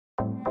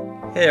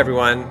Hey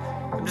everyone,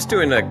 I'm just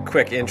doing a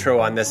quick intro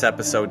on this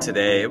episode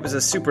today. It was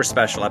a super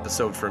special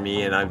episode for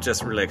me and I'm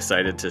just really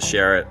excited to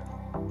share it.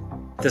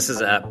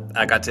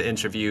 I got to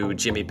interview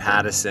Jimmy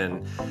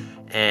Pattison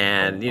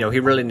and, he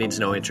really needs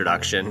no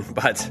introduction,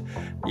 but,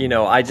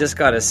 I just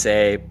got to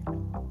say,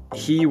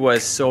 he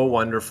was so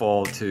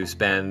wonderful to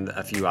spend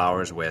a few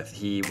hours with.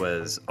 He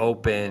was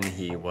open,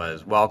 he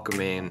was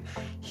welcoming,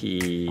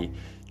 he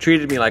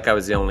treated me like I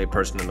was the only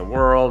person in the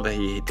world.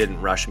 He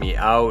didn't rush me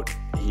out.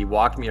 He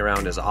walked me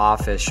around his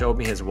office, showed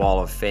me his wall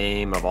of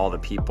fame of all the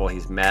people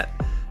he's met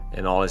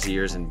in all his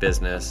years in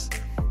business.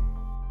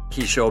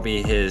 He showed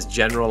me his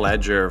general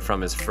ledger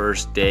from his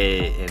first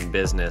day in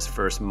business,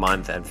 first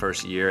month and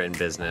first year in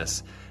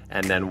business,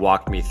 and then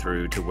walked me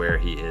through to where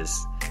he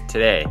is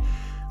today,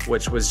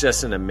 which was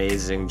just an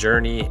amazing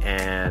journey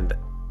and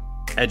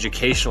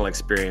educational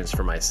experience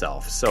for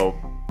myself. So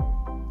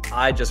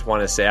I just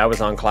want to say I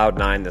was on cloud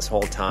nine this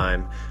whole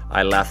time.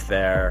 I left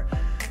there,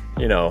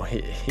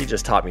 he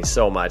just taught me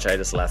so much. I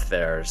just left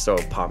there so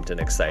pumped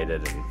and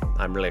excited, and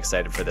I'm really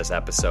excited for this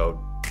episode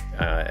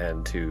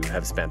and to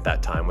have spent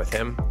that time with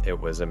him. It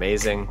was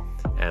amazing,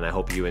 and I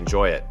hope you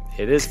enjoy it.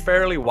 It is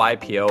fairly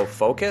YPO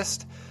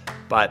focused,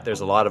 but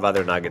there's a lot of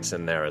other nuggets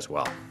in there as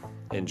well.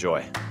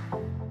 Enjoy.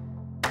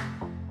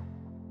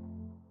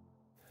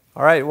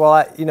 All right, well,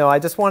 I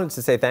just wanted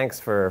to say thanks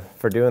for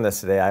doing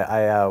this today.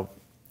 I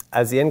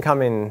as the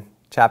incoming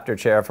chapter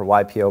chair for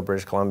YPO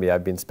British Columbia,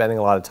 I've been spending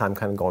a lot of time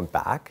kind of going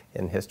back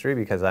in history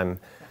because I'm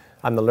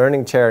the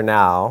learning chair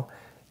now,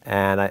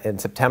 and in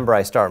September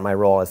I start my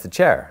role as the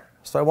chair.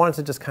 So I wanted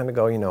to just kind of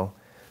go,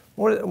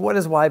 what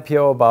is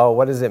YPO about?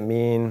 What does it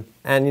mean?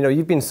 And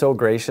you've been so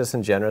gracious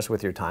and generous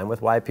with your time with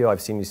YPO. I've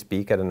seen you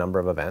speak at a number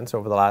of events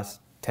over the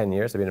last 10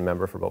 years. I've been a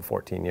member for about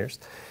 14 years.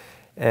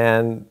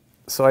 And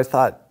so I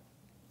thought,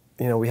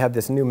 we have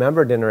this new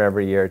member dinner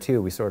every year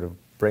too. We sort of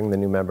bring the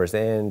new members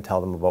in, tell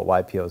them about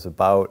what YPO is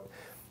about.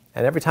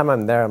 And every time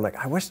I'm there, I'm like,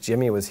 I wish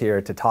Jimmy was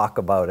here to talk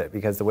about it,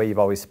 because the way you've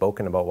always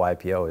spoken about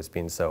YPO has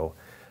been so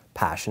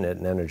passionate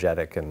and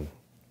energetic. And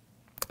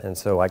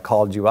so I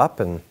called you up,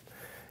 and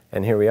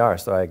here we are.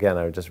 So again,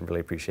 I just really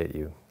appreciate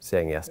you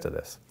saying yes to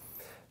this.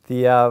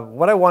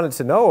 What I wanted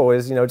to know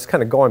is, just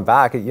kind of going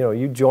back,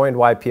 you joined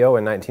YPO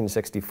in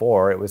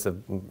 1964. It was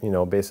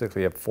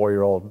basically a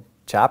 4-year-old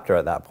chapter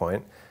at that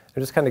point.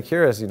 I'm just kind of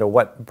curious,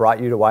 what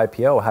brought you to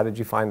YPO? How did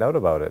you find out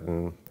about it,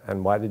 and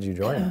why did you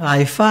join it?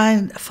 I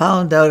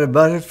found out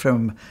about it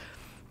from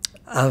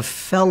a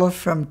fellow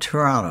from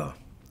Toronto,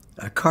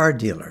 a car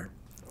dealer.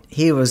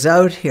 He was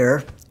out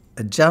here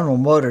at General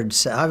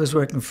Motors. I was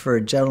working for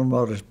General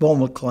Motors, Beau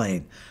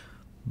McLean,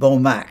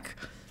 Beaumac,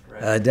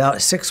 down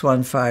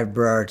 615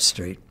 Burrard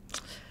Street.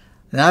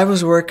 And I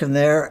was working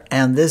there,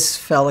 and this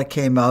fella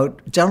came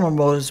out. General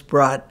Motors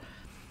brought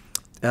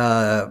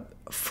 4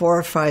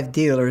 or 5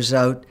 dealers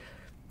out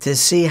to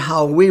see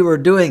how we were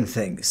doing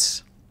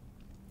things,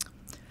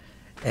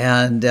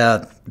 and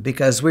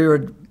because we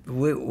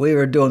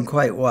were doing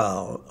quite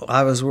well.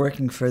 I was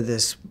working for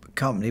this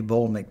company,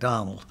 Bull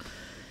McDonald,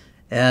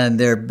 and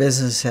their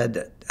business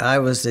I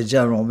was the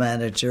general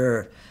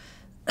manager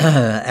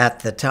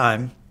at the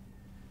time,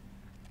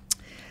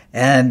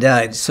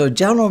 and so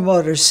General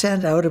Motors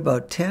sent out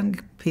about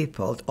 10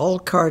 people, all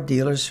car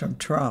dealers from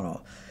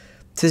Toronto,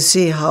 to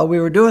see how we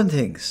were doing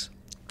things.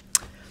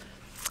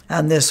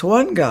 And this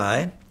one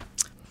guy,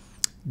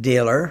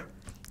 dealer,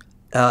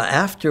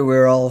 after we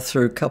were all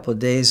through a couple of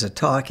days of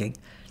talking,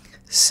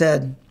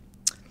 said,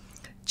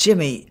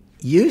 Jimmy,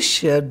 you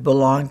should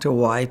belong to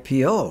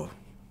YPO.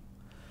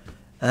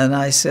 And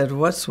I said,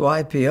 what's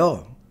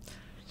YPO?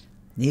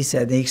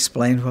 He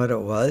explained what it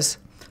was.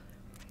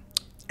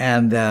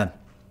 And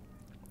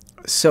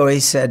so he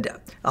said,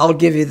 I'll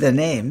give you the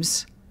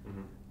names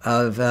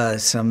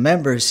of some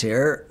members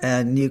here,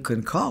 and you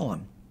can call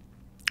them.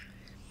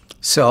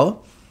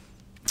 So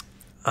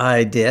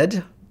I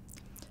did,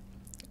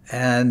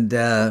 and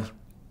they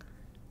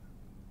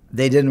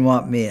didn't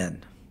want me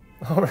in.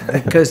 All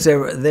right. Because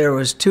there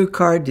was 2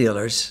 car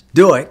dealers.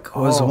 Duick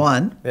was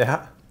one,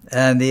 yeah,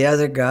 and the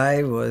other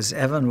guy was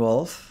Evan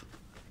Wolf,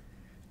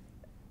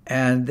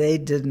 and they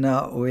did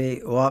not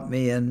want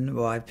me in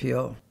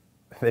YPO.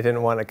 They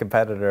didn't want a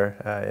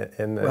competitor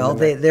in the... Well,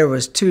 there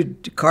was 2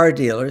 car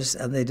dealers,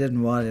 and they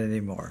didn't want it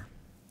anymore.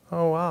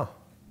 Oh, wow.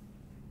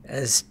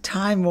 As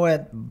time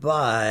went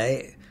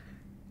by,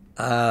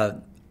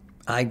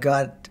 I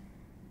got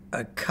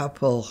a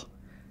couple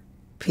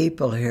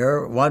people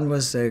here. One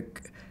was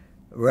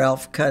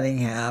Ralph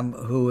Cunningham,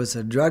 who was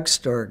a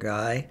drugstore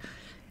guy,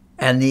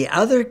 and the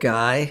other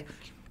guy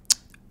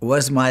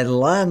was my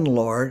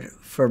landlord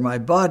for my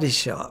body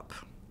shop.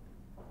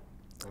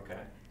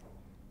 Okay.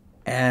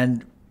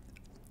 And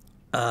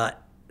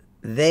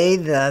they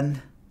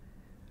then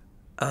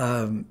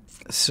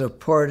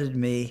supported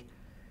me.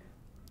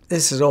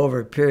 This is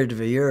over a period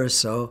of a year or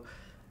so,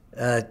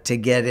 to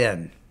get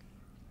in.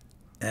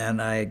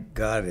 And I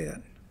got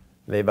in.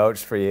 They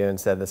vouched for you and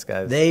said this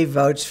guy's... They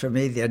vouched for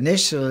me.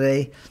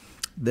 Initially,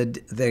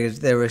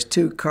 there was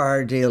 2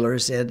 car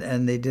dealers in,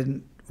 and they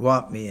didn't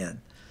want me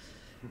in.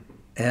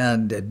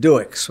 and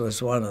Duix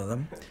was one of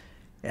them.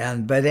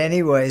 But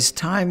anyways,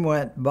 time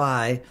went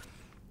by.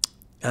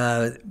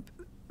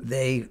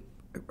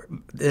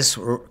 This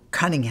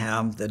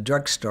Cunningham, the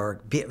drugstore,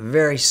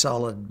 very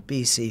solid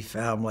BC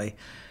family,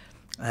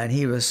 and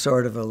he was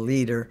sort of a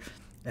leader,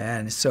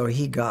 and so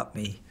he got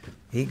me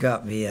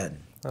in.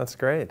 That's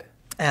great.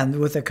 And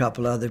with a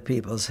couple other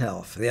people's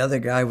help. The other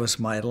guy was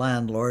my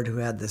landlord who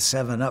had the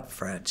 7-Up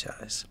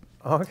franchise.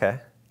 Oh, okay.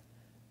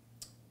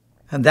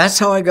 And that's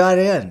how I got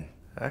in.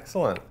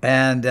 Excellent.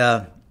 And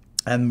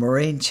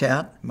Maureen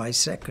Chant, my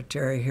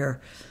secretary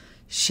here,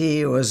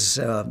 she's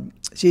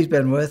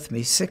been with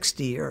me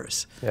 60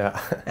 years.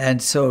 Yeah.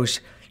 And so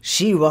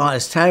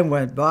as time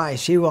went by,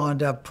 she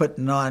wound up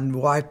putting on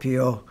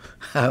YPO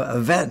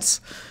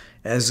events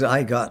as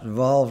I got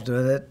involved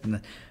with it.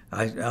 And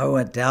I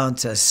went down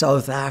to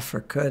South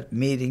Africa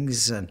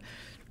meetings and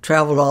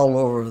traveled all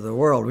over the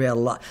world. We had a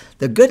lot.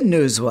 The good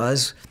news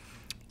was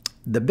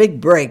the big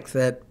break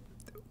that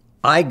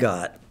I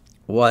got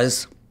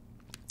was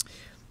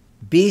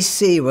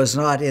BC was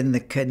not in the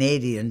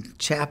Canadian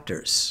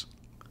chapters.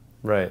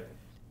 Right.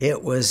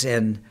 It was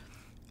in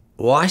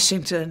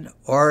Washington,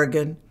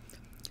 Oregon,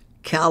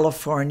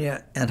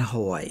 California, and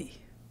Hawaii.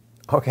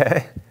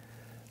 Okay.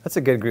 That's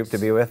a good group to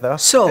be with, though.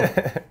 So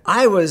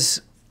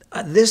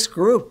this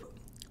group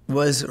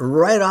was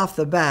right off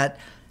the bat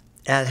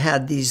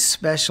had these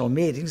special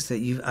meetings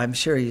that I'm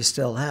sure you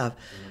still have.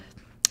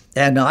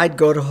 And I'd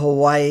go to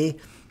Hawaii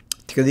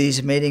to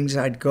these meetings.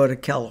 I'd go to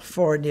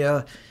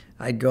California.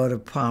 I'd go to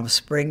Palm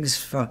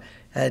Springs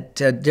at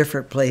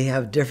different places,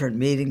 have different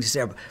meetings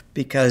there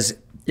because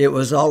it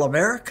was all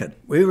American.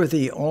 We were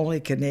the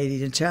only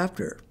Canadian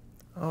chapter.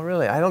 Oh,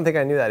 really? I don't think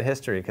I knew that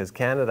history because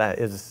Canada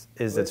is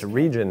its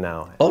region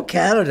now. Oh,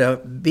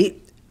 Canada.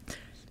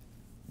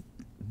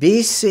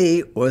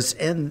 BC was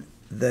in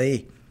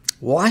the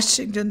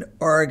Washington,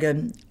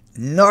 Oregon,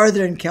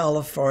 Northern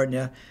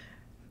California,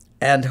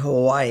 and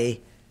Hawaii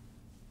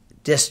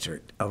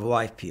district of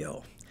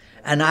YPO.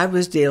 And I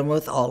was dealing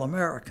with all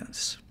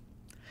Americans.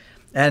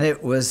 And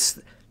it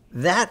was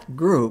that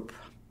group,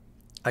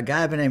 a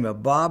guy by the name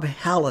of Bob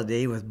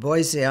Halliday with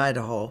Boise,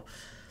 Idaho.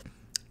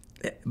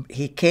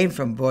 He came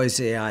from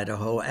Boise,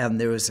 Idaho, and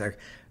there was a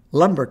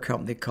lumber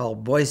company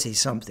called Boise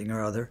something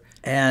or other.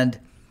 And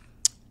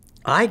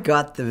I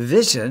got the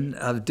vision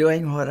of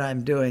doing what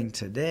I'm doing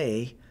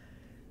today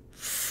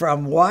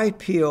from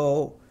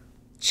YPO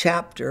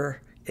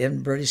chapter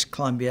in British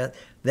Columbia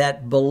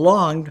that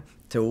belonged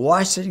to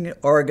Washington,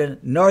 Oregon,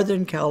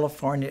 Northern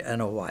California,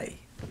 and Hawaii.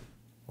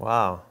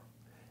 Wow.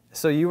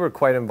 So you were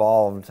quite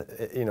involved,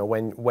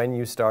 when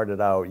you started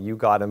out, you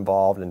got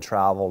involved and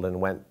traveled and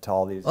went to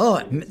all these...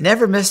 Oh,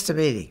 never missed a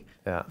meeting.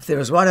 Yeah. If there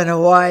was one in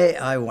Hawaii,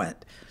 I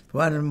went.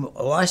 One in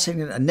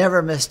Washington, I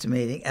never missed a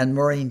meeting. And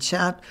Maureen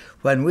Chant,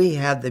 when we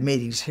had the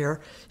meetings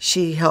here,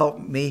 she helped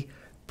me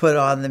put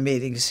on the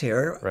meetings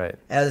here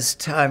as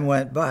time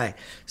went by.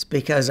 It's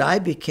because I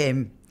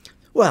became,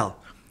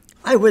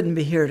 I wouldn't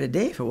be here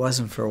today if it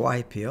wasn't for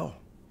YPO.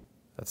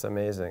 That's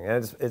amazing.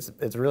 And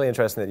it's really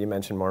interesting that you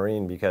mentioned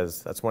Maureen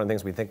because that's one of the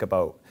things we think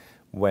about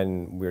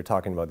when we were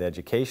talking about the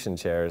education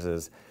chairs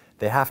is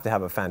they have to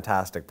have a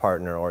fantastic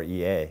partner or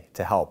EA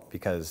to help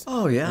because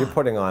you're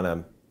putting on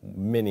a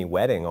mini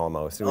wedding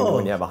almost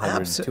when you have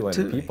 100,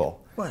 200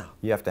 people. Wow.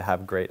 You have to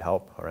have great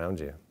help around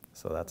you.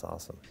 So that's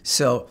awesome.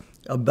 So,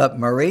 but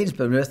Maureen's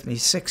been with me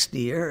 60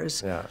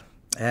 years. Yeah.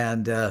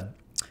 And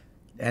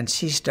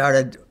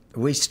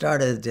we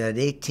started at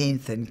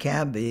 18th and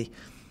Canby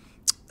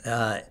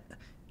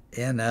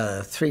in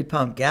a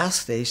 3-pump gas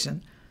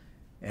station,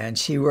 and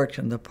she worked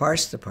in the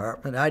parts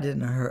department. I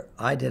didn't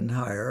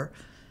hire her,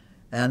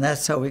 and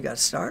that's how we got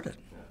started.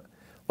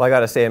 Well, I got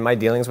to say, in my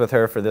dealings with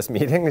her for this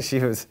meeting, she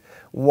was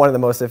one of the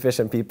most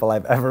efficient people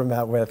I've ever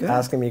met with,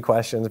 asking me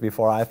questions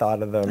before I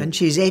thought of them. And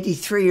she's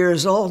 83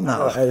 years old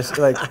now.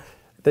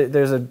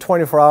 There's a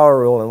 24-hour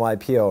rule in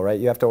YPO, right?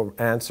 You have to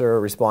answer or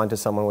respond to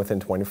someone within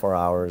 24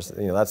 hours.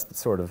 That's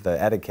sort of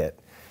the etiquette.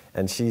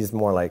 And she's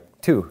more like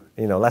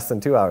less than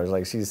 2 hours.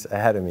 Like she's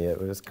ahead of me.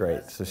 It was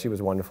great. So she was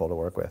wonderful to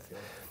work with.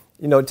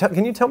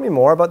 Can you tell me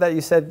more about that?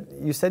 You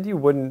said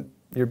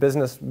your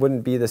business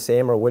wouldn't be the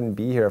same or wouldn't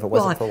be here if it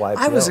wasn't for YPO.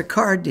 I was a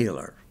car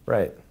dealer.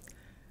 Right.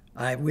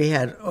 I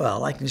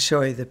can show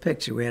you the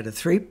picture. We had a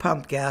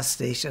 3-pump gas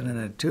station and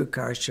a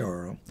 2-car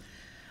showroom.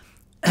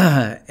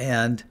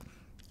 And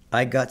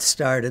I got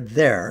started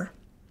there.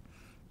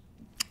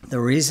 The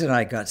reason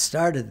I got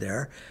started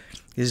there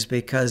is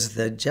because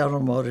the General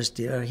Motors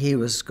dealer, he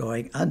was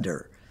going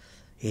under.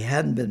 He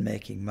hadn't been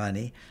making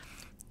money.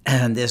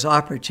 And this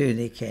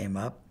opportunity came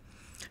up.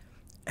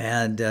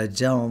 And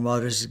General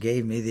Motors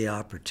gave me the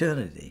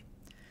opportunity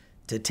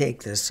to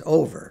take this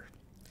over.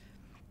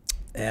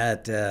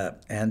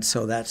 And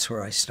so that's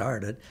where I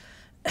started.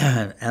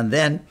 And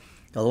then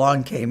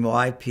along came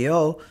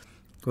YPO,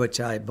 which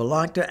I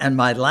belonged to, and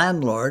my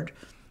landlord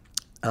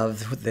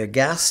of the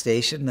gas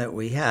station that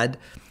we had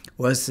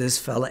was this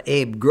fella,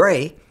 Abe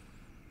Gray.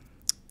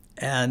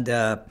 And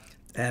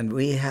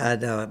we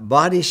had a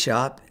body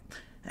shop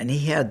and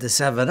he had the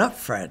 7-Up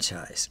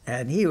franchise,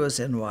 and he was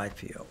in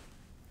YPO.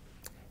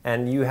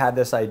 And you had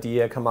this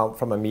idea come out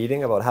from a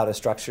meeting about how to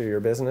structure your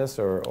business,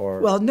 or?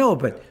 Well, no,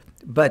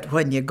 but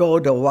when you go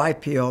to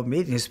YPO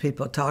meetings,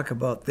 people talk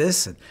about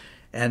this,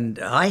 and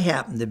I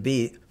happen to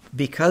be,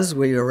 because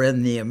we were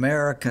in the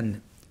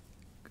American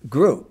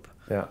group.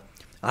 Yeah.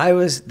 I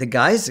was the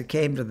guys that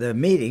came to the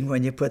meeting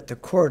when you put the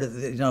court of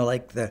the,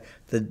 like the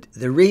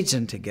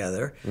region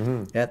together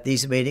at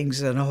these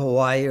meetings in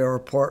Hawaii or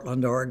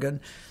Portland, Oregon.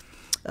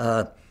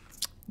 All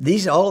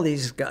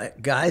these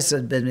guys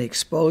had been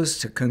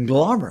exposed to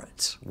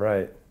conglomerates.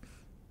 Right.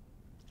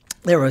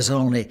 There was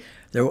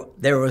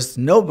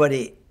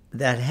nobody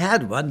that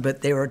had one,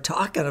 but they were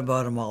talking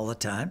about them all the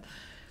time.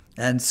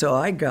 And so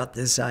I got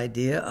this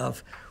idea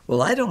of,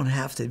 well, I don't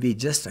have to be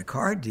just a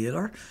car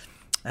dealer.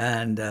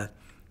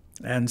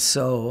 And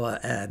so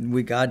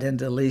we got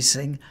into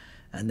leasing,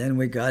 and then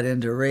we got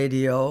into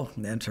radio,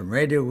 and then from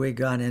radio we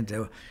got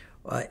into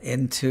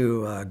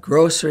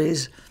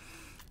groceries.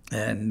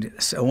 And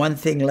so one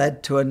thing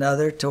led to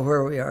another to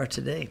where we are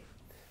today.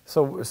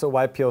 So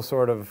YPO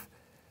sort of,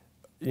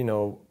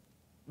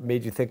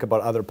 made you think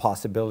about other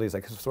possibilities,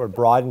 like sort of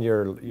broaden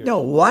your...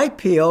 No,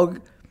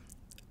 YPO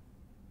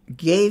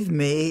gave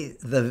me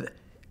the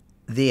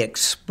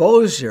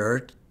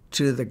exposure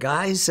to the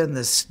guys in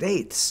the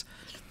States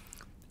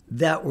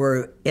that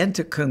were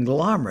into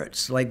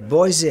conglomerates, like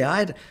Boise,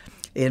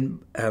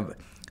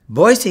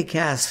 Boise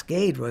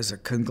Cascade was a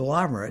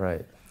conglomerate.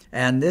 Right.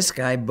 And this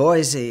guy,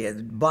 Boise,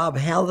 Bob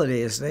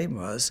Halliday, his name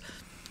was,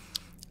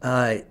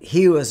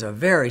 he was a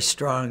very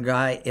strong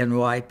guy in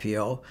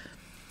YPO.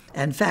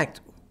 In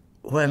fact,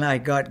 when I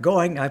got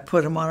going, I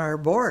put him on our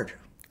board.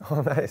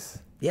 Oh, nice.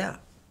 Yeah.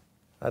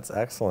 That's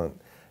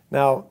excellent.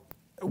 Now,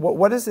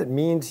 what does it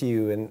mean to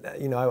you? And,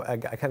 I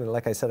kind of,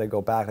 like I said, I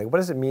go back. Like, what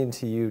does it mean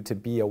to you to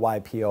be a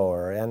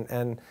YPOer?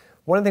 And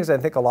one of the things I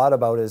think a lot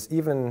about is,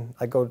 even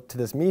I go to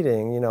this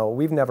meeting,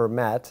 we've never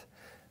met.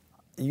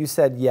 You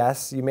said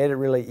yes, you made it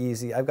really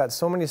easy. I've got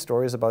so many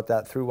stories about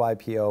that through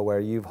YPO,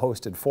 where you've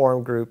hosted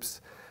forum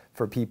groups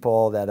for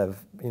people that have,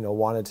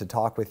 wanted to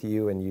talk with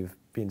you, and you've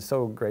been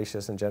so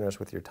gracious and generous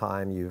with your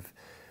time.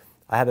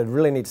 I had a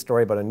really neat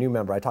story about a new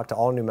member. I talk to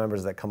all new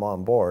members that come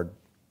on board,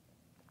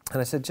 and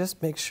I said,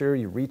 just make sure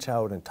you reach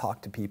out and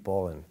talk to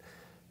people, and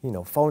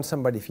phone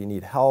somebody if you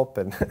need help.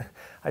 And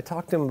I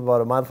talked to him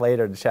about a month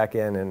later to check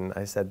in, and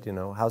I said,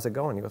 how's it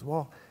going? He goes,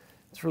 well,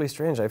 it's really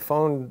strange. I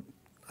phoned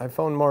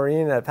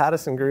Maureen at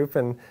Pattison Group,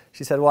 and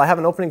she said, well, I have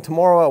an opening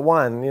tomorrow at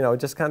 1,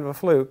 just kind of a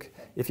fluke,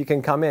 if you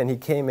can come in. He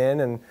came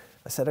in, and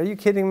I said, are you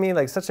kidding me?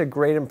 Like, such a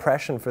great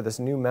impression for this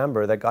new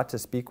member that got to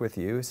speak with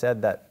you,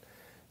 said that,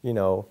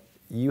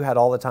 you had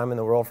all the time in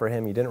the world for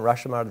him. You didn't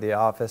rush him out of the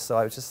office. So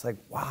I was just like,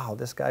 wow,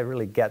 this guy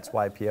really gets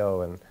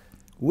YPO. And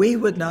we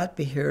would not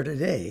be here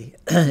today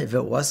if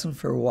it wasn't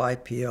for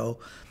YPO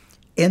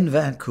in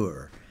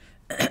Vancouver.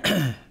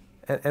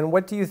 And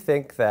what do you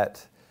think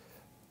that,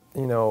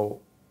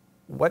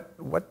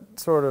 what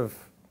sort of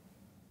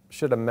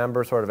should a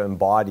member sort of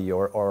embody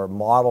or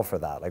model for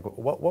that? Like,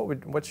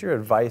 what's your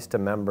advice to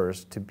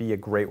members to be a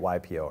great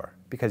YPOer?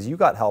 Because you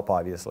got help,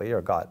 obviously,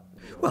 or got...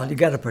 Well, you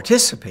got to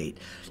participate.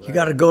 Right. You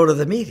got to go to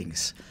the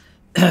meetings.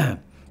 And,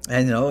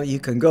 you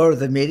can go to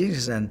the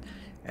meetings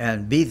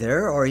and be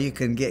there, or you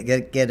can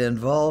get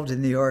involved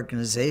in the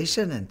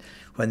organization. And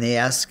when they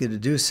ask you to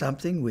do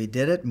something, we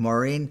did it.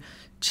 Maureen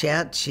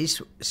Chant, she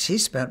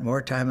spent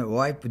more time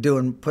at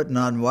putting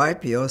on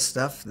YPO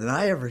stuff than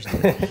I ever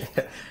did.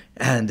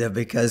 And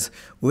because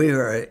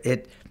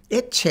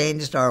it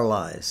changed our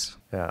lives.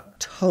 Yeah.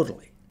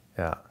 Totally.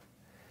 Yeah.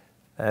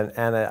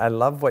 And I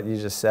love what you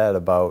just said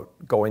about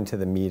going to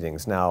the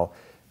meetings. Now,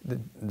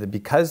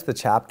 because the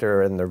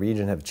chapter and the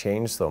region have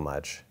changed so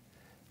much,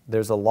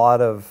 there's a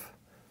lot of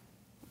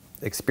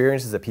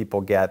experiences that people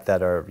get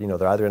that are,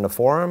 they're either in a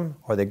forum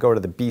or they go to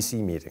the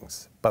BC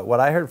meetings. But what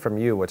I heard from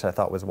you, which I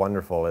thought was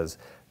wonderful, is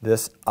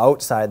this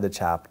outside the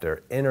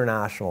chapter,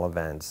 international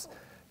events.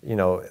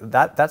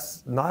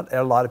 That's not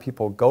a lot of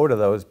people go to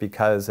those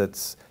because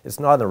it's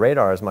not on the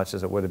radar as much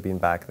as it would have been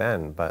back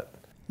then. But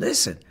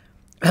listen,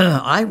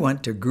 I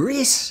went to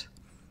Greece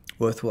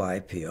with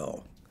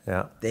YPO.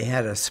 Yeah. They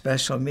had a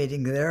special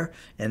meeting there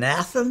in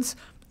Athens,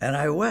 and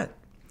I went.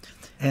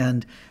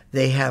 And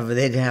they'd have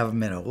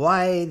them in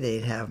Hawaii.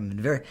 They'd have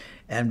them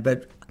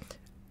but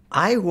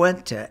I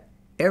went to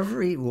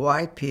every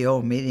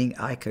YPO meeting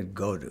I could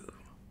go to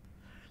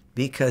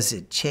because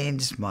it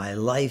changed my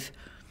life.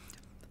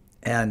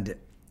 And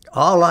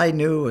all I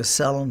knew was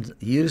selling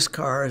used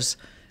cars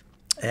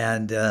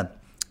and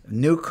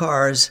new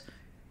cars,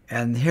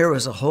 and here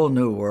was a whole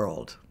new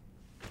world.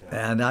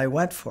 And I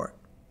went for it.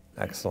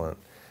 Excellent.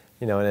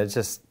 And it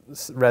just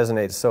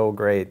resonates so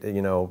great.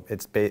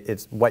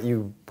 It's what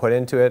you put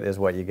into it is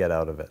what you get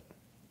out of it,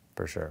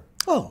 for sure.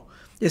 Oh,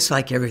 it's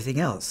like everything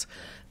else.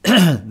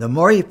 The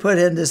more you put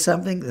into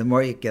something, the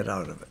more you get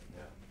out of it.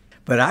 Yeah.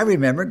 But I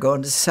remember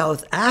going to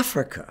South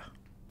Africa.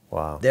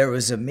 Wow. There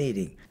was a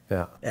meeting.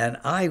 Yeah. And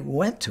I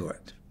went to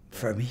it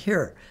from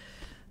here.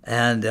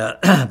 And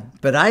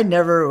but I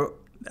never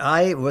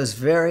I was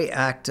very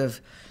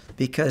active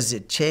because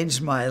it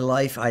changed my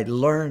life. I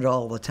learned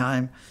all the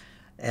time.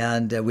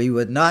 And we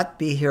would not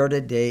be here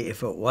today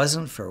if it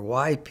wasn't for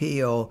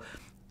YPO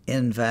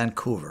in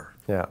Vancouver.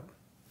 Yeah,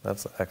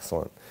 that's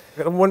excellent.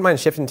 I wouldn't mind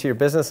shifting to your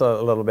business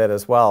a little bit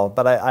as well,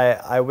 but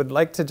I would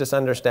like to just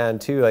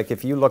understand too, like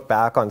if you look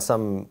back on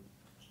some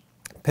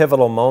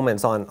pivotal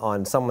moments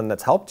on someone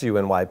that's helped you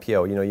in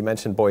YPO, you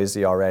mentioned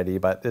Boise already,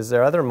 but is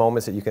there other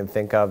moments that you can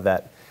think of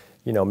that,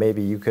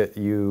 maybe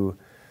you,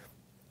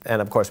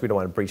 and of course we don't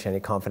want to breach any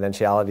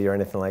confidentiality or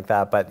anything like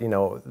that, but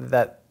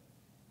that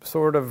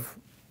sort of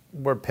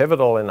were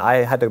pivotal and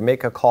I had to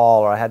make a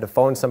call or I had to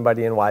phone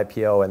somebody in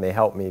YPO and they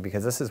helped me,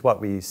 because this is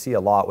what we see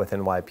a lot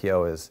within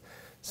YPO is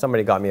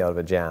somebody got me out of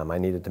a jam. I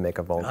needed to make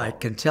a phone call. I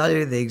can tell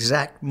you the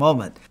exact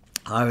moment.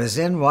 I was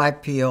in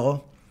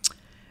YPO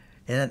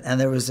and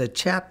there was a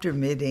chapter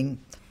meeting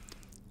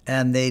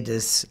and it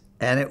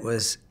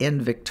was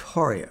in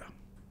Victoria.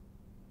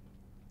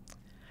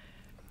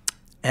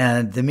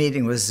 And the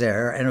meeting was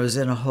there and it was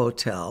in a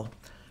hotel.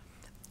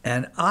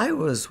 And I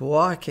was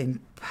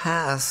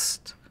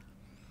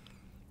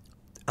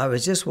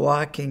just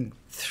walking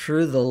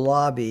through the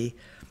lobby,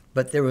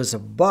 but there was a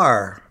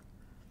bar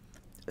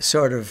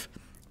sort of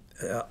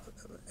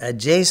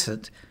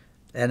adjacent.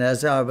 And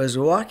as I was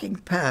walking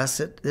past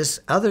it, this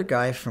other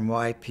guy from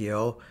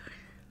YPO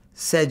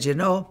said,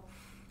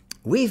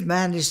 we've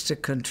managed to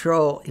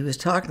control, he was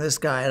talking to this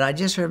guy, and I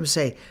just heard him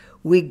say,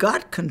 we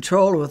got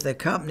control of the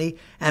company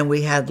and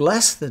we had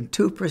less than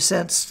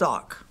 2%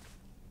 stock.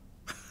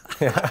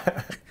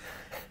 Yeah.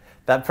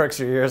 That perks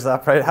your ears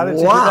up, right? How did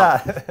you do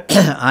that?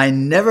 I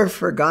never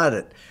forgot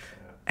it.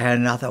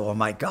 And I thought, well,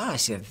 my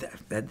gosh. And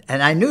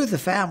I knew the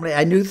family.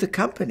 I knew the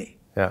company.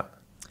 Yeah.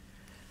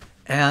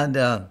 And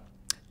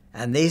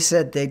they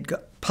said they'd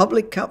got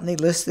public company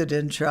listed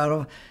in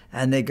Toronto,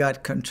 and they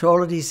got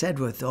control, he said,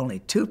 with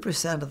only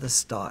 2% of the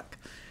stock.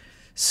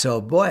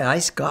 So, boy,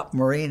 I got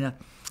Marina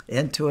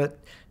into it,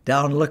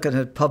 down looking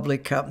at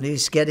public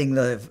companies, getting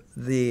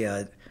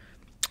the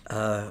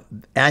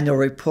annual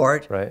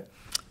report. Right.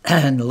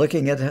 And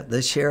looking at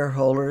the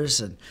shareholders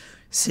and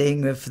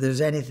seeing if there's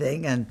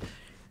anything,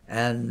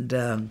 and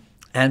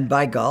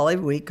by golly,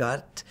 we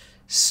got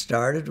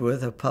started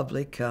with a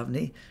public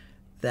company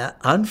that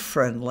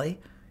unfriendly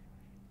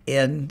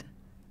in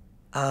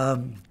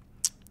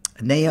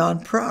Neon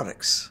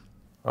Products.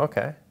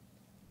 Okay.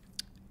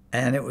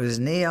 And it was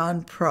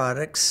Neon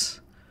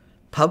Products,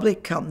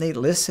 public company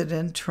listed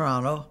in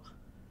Toronto,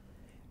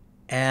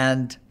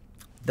 and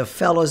the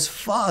fellow's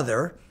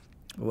father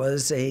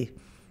was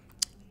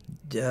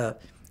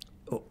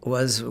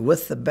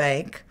with the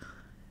bank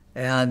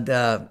and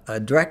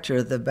a director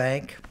of the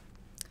bank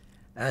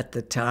at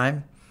the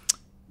time.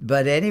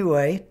 But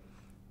anyway,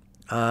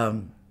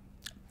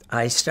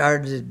 I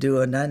started to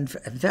do in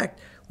fact,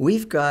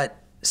 we've got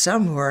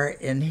somewhere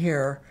in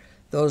here,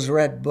 those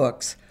red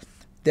books,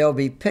 there'll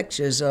be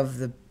pictures of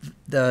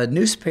the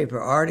newspaper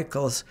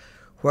articles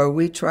where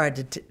we tried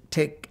to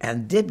take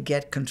and did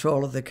get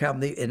control of the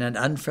company in an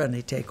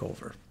unfriendly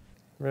takeover.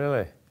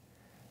 Really?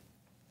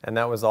 And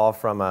that was all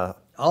from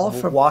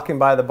from walking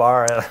by the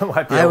bar at a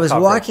YPO I was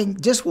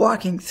conference.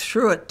 walking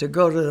through it to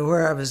go to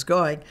where I was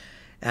going,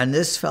 and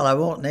this fellow, I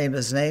won't name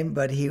his name,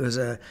 but he was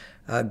a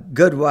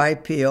good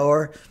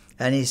YPOer,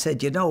 and he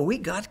said, we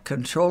got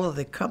control of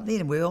the company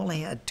and we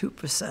only had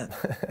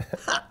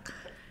 2%.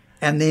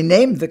 And they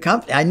named the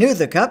company. I knew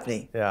the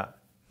company. Yeah.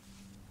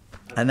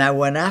 And I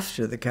went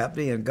after the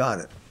company and got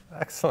it.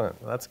 Excellent.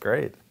 That's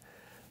great.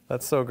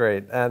 That's so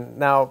great. And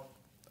now,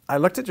 I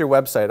looked at your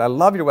website. I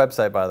love your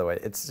website, by the way.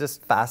 It's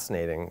just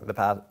fascinating, the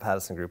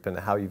Pattison Group, and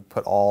how you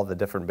put all the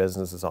different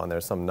businesses on there,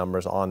 some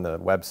numbers on the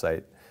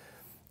website.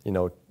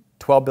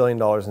 $12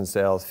 billion in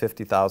sales,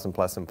 50,000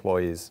 plus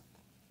employees.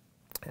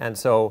 And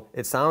so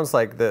it sounds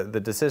like the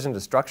decision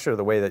to structure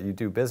the way that you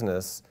do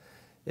business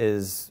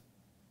is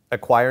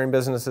acquiring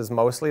businesses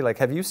mostly. Like,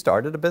 have you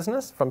started a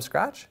business from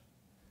scratch?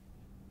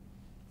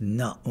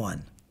 Not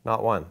one.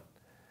 Not one.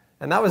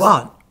 And that was...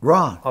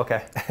 Wrong.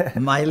 Okay.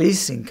 My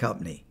leasing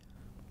company.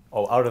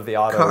 Oh, out of the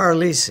auto. Car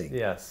leasing.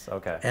 Yes,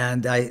 okay.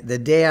 And the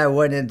day I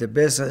went into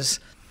business,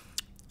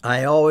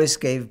 I always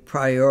gave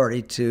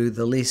priority to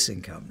the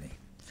leasing company.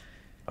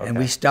 Okay. And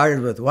we started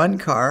with one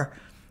car,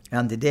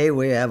 and today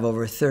we have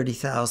over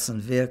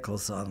 30,000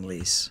 vehicles on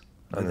lease.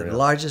 We're the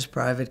largest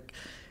private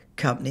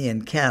company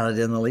in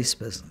Canada in the lease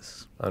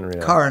business.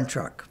 Unreal. Car and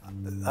truck.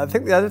 I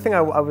think the other thing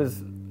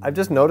I've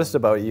just noticed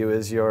about you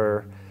is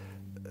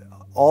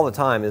all the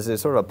time is there's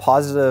sort of a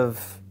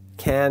positive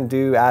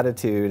can-do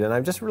attitude, and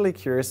I'm just really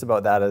curious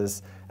about that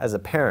as a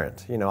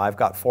parent. I've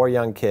got 4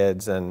 young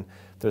kids, and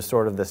there's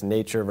sort of this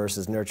nature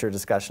versus nurture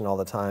discussion all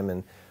the time,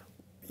 and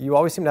you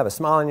always seem to have a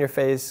smile on your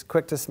face,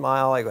 quick to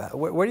smile. Like,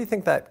 where do you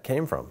think that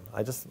came from?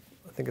 I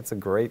think it's a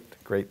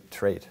great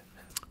trait.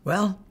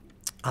 Well,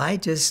 I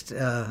just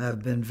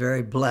have been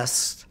very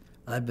blessed.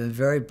 I've been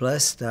very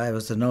blessed. I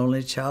was an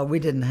only child. We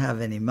didn't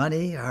have any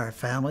money, our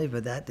family,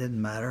 but that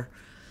didn't matter.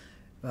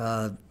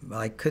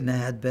 I couldn't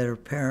have had better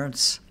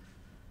parents.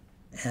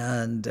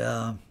 And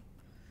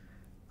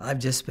I've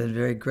just been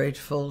very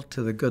grateful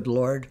to the good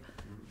Lord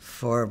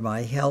for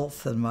my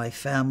health and my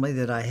family,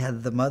 that I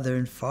had the mother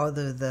and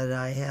father that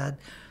I had,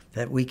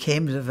 that we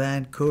came to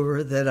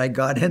Vancouver, that I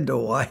got into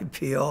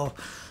YPO,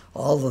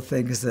 all the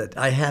things that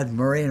I had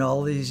Maureen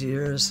all these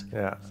years.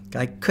 Yeah.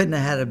 I couldn't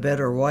have had a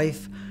better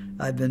wife.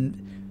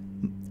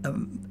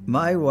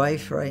 My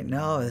wife right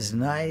now is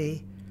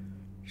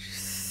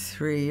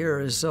 93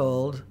 years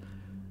old,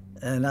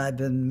 and I've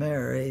been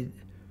married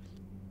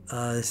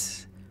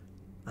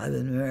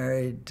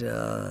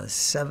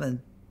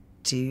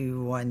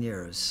 71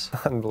 years.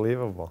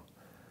 Unbelievable.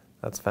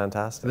 That's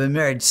fantastic. I've been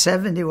married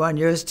 71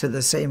 years to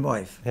the same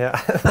wife. Yeah,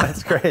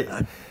 that's great.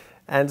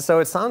 And so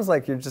it sounds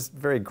like you're just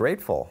very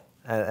grateful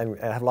and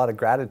have a lot of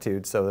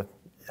gratitude, so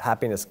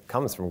happiness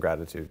comes from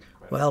gratitude.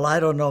 Well, I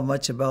don't know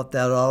much about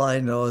that. All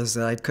I know is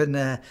that I couldn't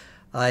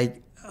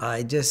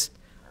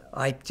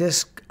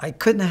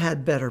have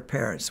had better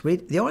parents.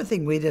 The only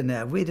thing we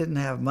didn't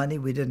have money.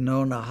 We didn't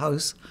own a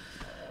house.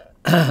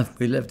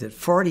 We lived at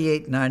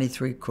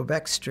 4893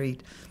 Quebec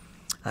Street.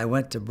 I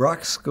went to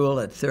Brock School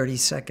at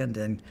 32nd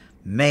in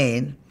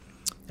Maine,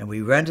 and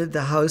we rented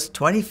the house,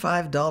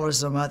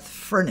 $25 a month,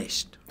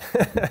 furnished.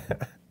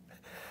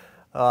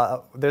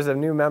 There's a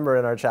new member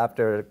in our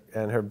chapter,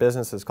 and her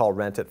business is called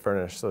Rent It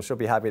Furnished, so she'll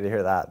be happy to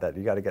hear that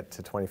you got to get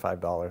to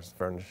 $25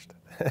 furnished.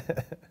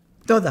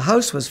 No, the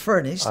house was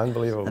furnished.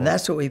 Unbelievable. And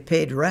that's what we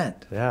paid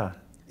rent. Yeah.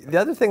 The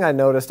other thing I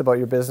noticed about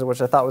your business,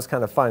 which I thought was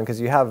kind of fun,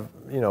 because you have,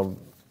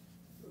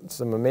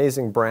 some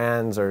amazing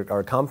brands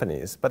or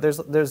companies, but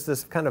there's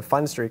this kind of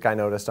fun streak I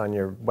noticed on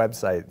your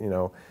website,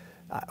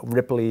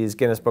 Ripley's,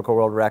 Guinness Book of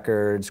World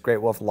Records,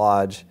 Great Wolf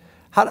Lodge.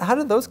 How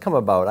did those come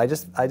about? I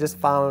just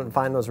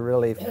find those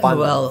really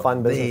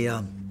fun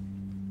business.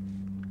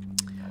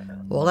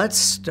 Well, let's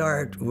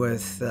start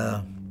with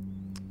the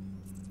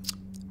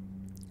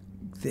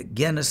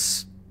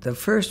Guinness. The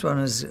first one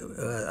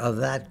of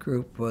that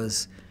group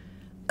was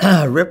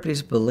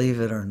Ripley's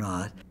Believe It or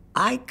Not.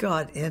 I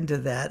got into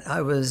that.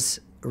 I was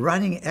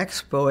running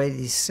Expo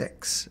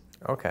 86.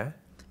 Okay.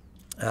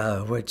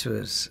 Which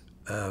was,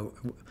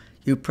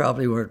 you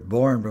probably weren't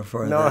born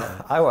before that.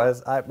 No, I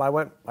was.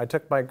 I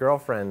took my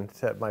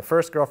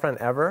first girlfriend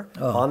ever,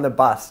 on the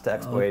bus to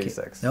Expo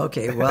 86.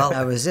 Okay, well,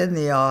 I was in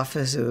the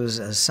office. It was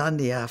a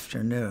Sunday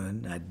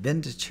afternoon. I'd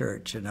been to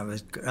church, and I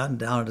was gone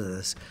down to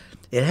this.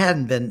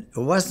 It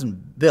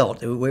wasn't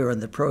built. We were in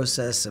the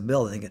process of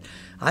building it.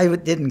 I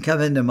didn't come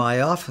into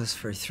my office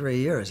for 3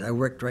 years. I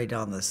worked right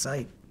on the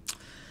site.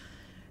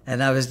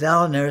 And I was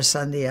down there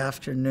Sunday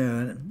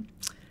afternoon,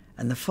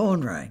 and the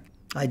phone rang.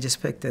 I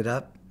just picked it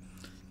up,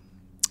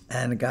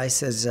 and the guy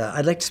says,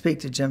 I'd like to speak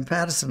to Jim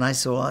Pattison. I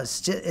said, well,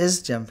 it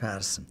is Jim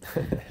Pattison.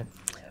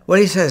 Well,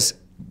 he says,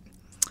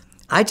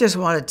 I just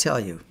want to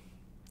tell you,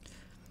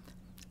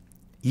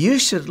 you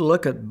should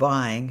look at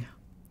buying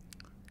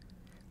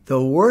the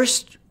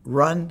worst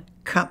run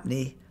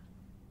company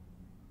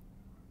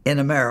in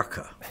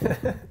America.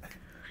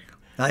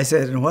 I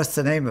said, and what's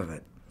the name of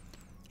it?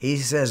 He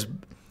says,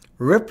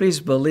 Ripley's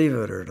Believe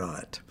It or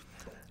Not.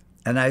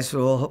 And I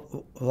said,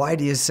 well, why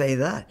do you say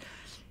that?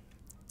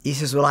 He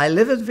says, well, I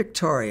live in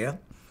Victoria,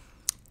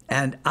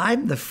 and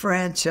I'm the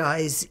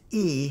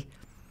franchisee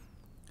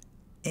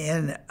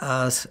in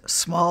a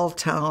small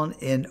town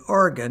in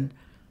Oregon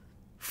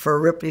for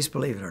Ripley's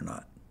Believe It or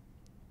Not.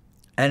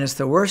 And it's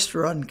the worst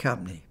run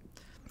company.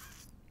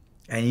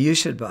 And you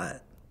should buy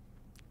it.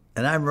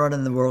 And I'm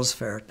running the World's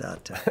Fair at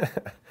that time.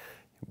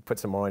 Put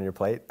some more on your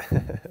plate.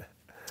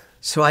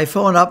 So I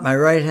phoned up my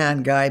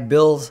right-hand guy,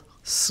 Bill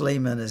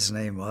Sleeman, his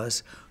name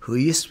was, who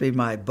used to be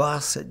my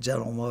boss at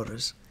General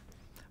Motors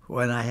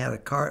when I had a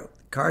car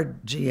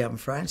GM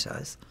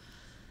franchise.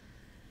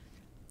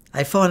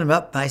 I phoned him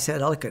up and I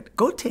said,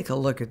 go take a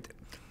look at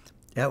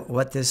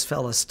what this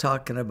fella's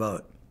talking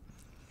about.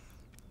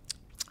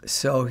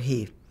 So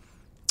he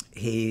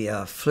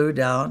flew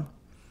down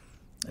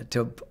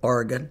to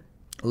Oregon,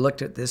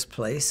 looked at this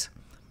place,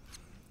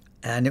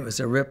 and it was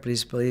a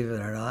Ripley's Believe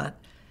It or Not.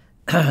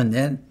 And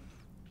then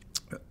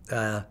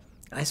I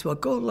said, well,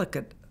 go look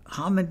at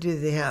how many do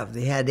they have?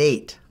 They had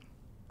 8.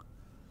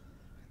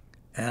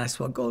 And I said,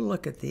 well, go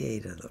look at the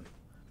 8 of them.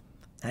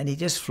 And he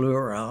just flew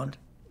around.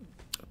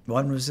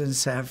 One was in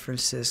San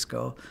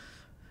Francisco.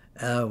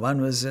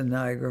 One was in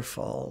Niagara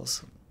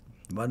Falls.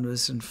 One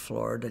was in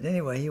Florida. And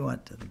anyway, he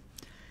went to them.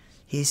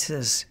 He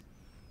says,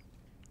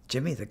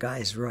 Jimmy, the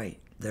guy's right.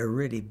 They're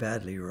really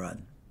badly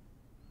run.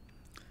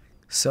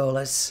 So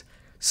I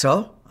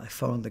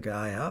phoned the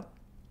guy up.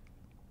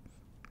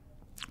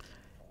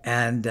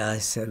 And I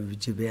said,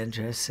 would you be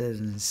interested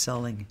in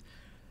selling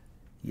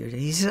your...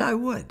 He said, I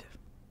would.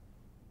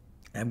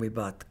 And we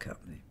bought the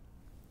company.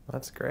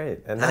 That's great.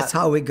 And that's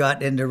how we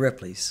got into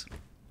Ripley's.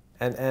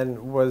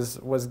 And was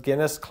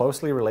Guinness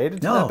closely related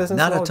to no, that business?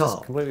 No, not at Just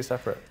all. Completely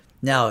separate.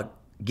 Now,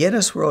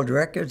 Guinness World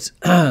Records,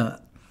 I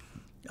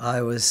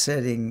was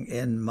sitting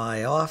in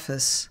my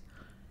office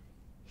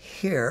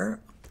here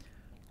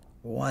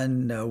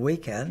one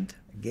weekend.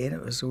 Again,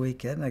 it was a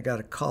weekend. I got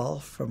a call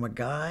from a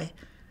guy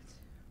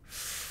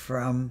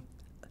from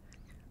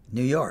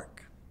New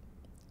York.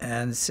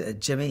 and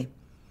said, Jimmy,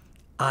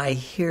 I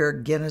hear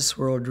Guinness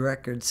World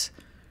Records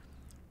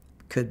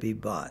could be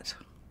bought,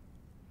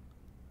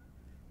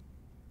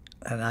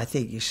 and I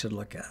think you should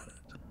look at it.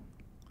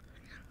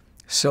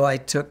 So I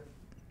took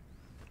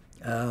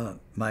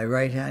my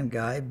right-hand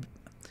guy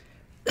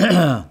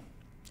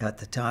at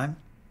the time,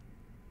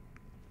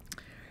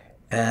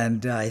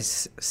 and I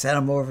sent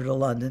him over to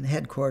London,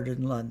 headquartered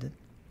in London,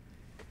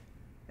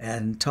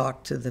 and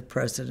talked to the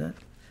president,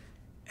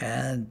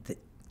 and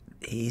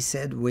he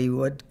said we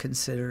would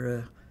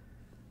consider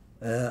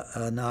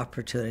an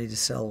opportunity to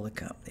sell the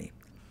company.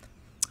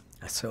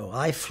 So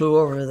I flew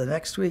over the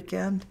next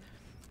weekend,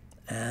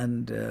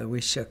 and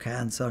we shook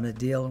hands on a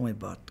deal, and we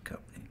bought the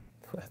company.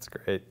 That's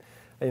great.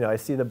 I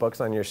see the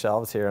books on your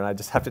shelves here, and I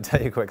just have to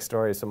tell you a quick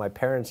story. So my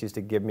parents used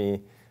to give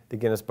me the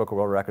Guinness Book of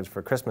World Records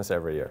for Christmas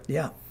every year.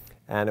 Yeah.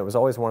 And it was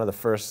always one of the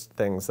first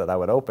things that I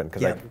would open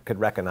because I could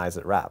recognize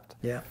it wrapped.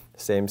 Yeah.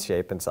 Same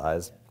shape and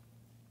size.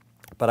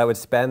 But I would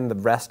spend the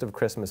rest of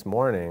Christmas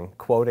morning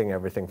quoting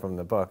everything from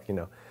the book.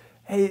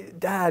 Hey,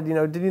 Dad,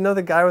 did you know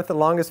the guy with the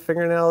longest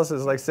fingernails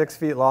is like 6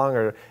 feet long?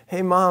 Or,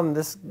 hey, Mom,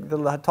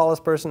 the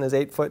tallest person is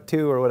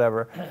 8'2" or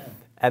whatever.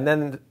 And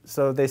then,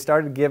 so they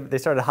started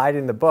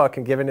hiding the book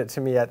and giving it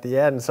to me at the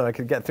end so I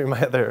could get through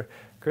my other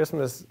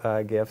Christmas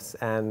gifts.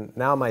 And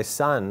now my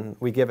son,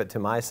 we give it to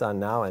my son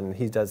now, and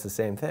he does the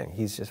same thing.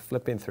 He's just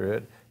flipping through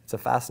it. It's a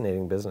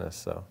fascinating business.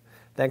 So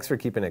thanks for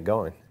keeping it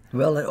going.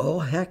 Well, oh,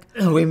 heck,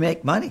 we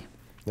make money.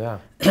 Yeah.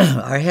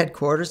 Our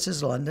headquarters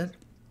is London.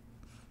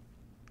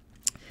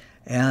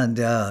 And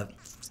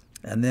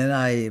then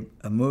I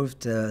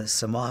moved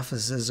some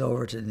offices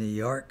over to New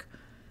York.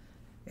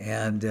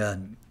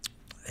 And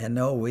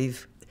no,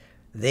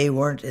 they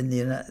weren't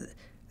in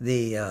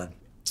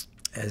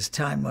as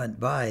time went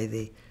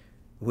by,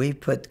 we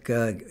put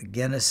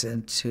Guinness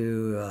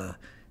into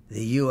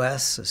the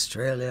U.S.,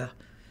 Australia,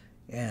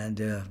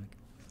 and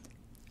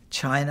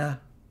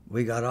China.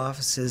 We got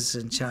offices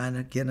in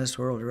China, Guinness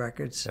World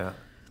Records. Yeah.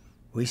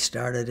 We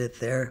started it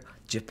there.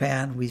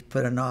 Japan, we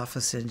put an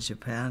office in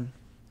Japan.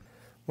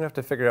 We're going to have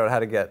to figure out how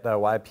to get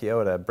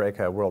YPO to break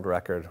a world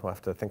record. We'll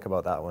have to think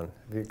about that one.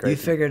 It'd be great. You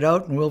figure it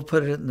out, and we'll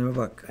put it in the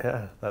book.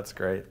 Yeah, that's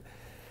great.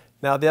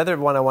 Now, the other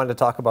one I wanted to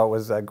talk about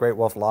was Great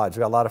Wolf Lodge.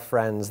 We've got a lot of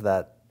friends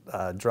that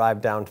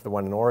drive down to the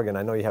one in Oregon.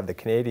 I know you have the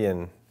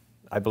Canadian,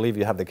 I believe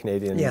you have the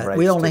Canadian rights. Yeah,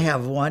 we only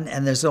have one,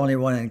 and there's only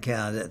one in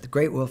Canada, the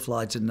Great Wolf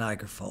Lodge in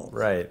Niagara Falls.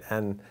 Right,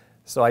 and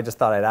so I just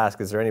thought I'd ask,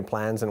 is there any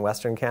plans in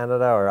Western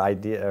Canada or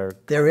idea? Or...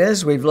 There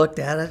is. We've looked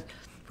at it.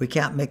 We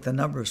can't make the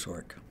numbers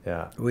work.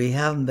 Yeah. We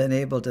haven't been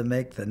able to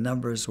make the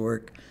numbers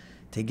work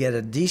to get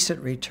a decent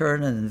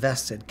return on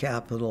invested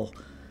capital.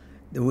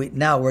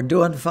 Now we're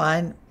doing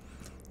fine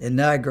in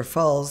Niagara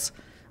Falls,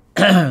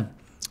 and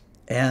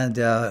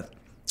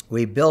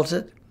we built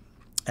it,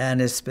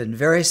 and it's been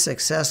very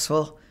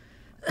successful,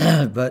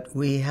 but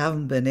we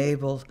haven't been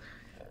able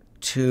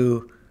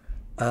to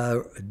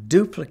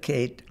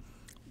duplicate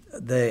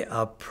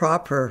a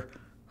proper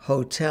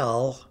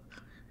hotel,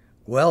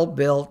 well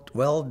built,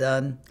 well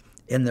done,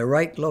 in the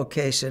right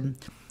location,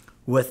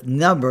 with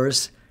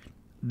numbers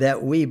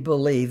that we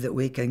believe that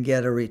we can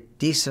get a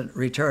decent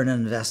return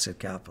on invested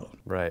capital.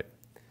 Right.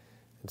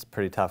 It's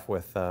pretty tough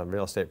with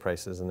real estate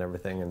prices and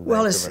everything. In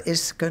well, Vancouver.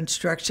 it's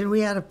construction.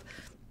 We had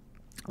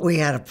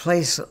a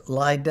place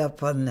lined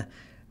up on.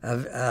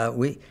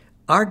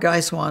 Our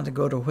guys wanted to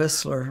go to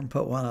Whistler and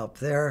put one up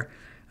there,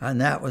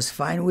 and that was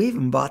fine. We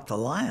even bought the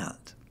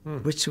land,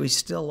 which we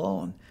still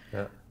own,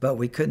 but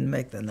we couldn't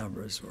make the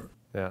numbers work.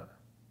 Yeah.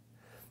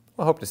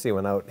 We'll hope to see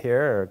one out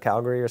here or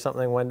Calgary or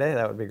something one day.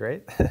 That would be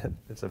great.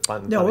 It's a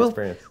fun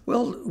experience.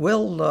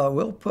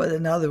 We'll put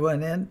another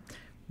one in,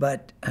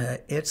 but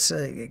it's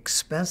an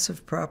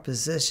expensive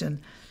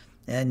proposition,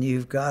 and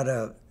you've got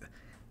to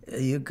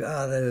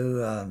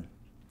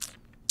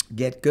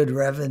get good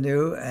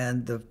revenue,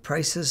 and the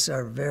prices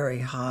are very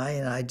high,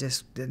 and I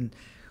just didn't.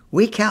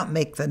 We can't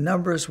make the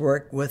numbers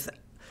work with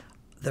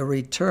the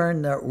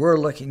return that we're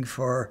looking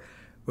for,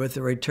 with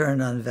the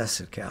return on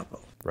invested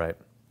capital. Right,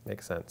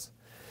 makes sense.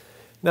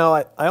 Now,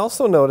 I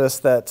also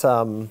noticed that,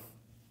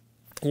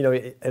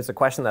 it's a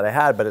question that I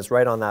had, but it's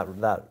right on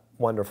that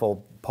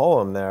wonderful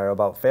poem there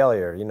about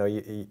failure.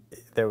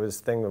 There was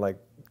a thing like,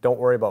 don't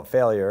worry about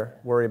failure,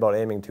 worry about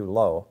aiming too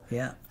low.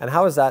 Yeah. And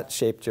how has that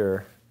shaped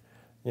your,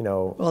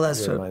 well,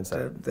 that's your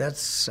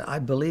mindset? I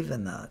believe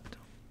in that.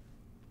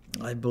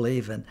 I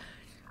believe in,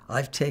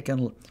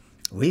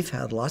 we've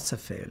had lots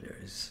of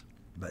failures,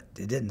 but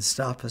it didn't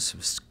stop us from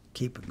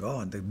keeping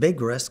going. The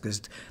big risk is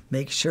to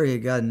make sure you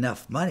got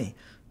enough money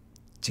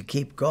to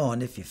keep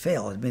going if you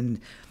fail. I mean,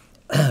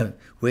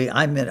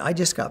 I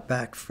just got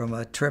back from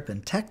a trip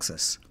in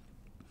Texas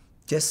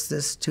just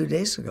this 2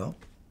 days ago,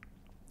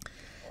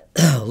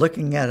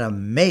 looking at a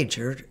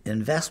major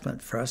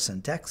investment for us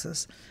in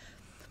Texas,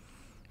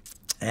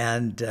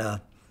 and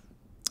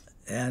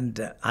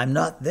I'm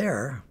not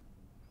there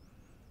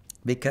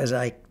because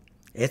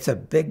it's a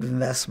big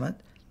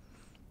investment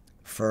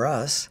for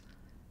us,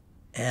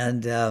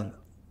 and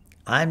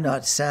I'm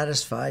not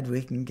satisfied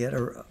we can get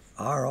a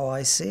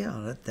ROIC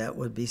on it, that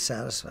would be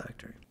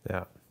satisfactory.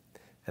 Yeah.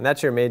 And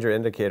that's your major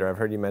indicator. I've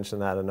heard you mention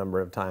that a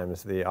number of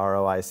times, the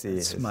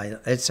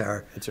ROIC.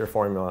 It's your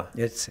formula.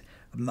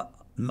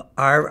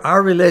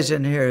 Our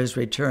religion here is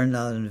return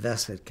on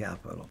invested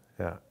capital.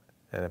 Yeah.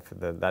 And if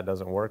that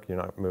doesn't work, you're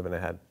not moving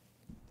ahead.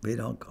 We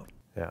don't go.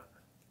 Yeah.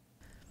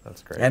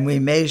 That's great. And we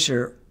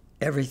measure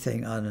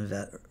everything on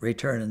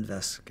return on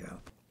invested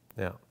capital.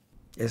 Yeah.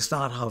 It's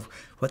not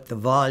what the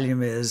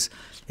volume is.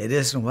 It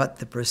isn't what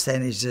the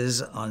percentage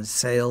is on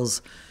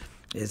sales.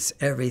 It's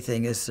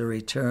everything is the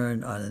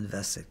return on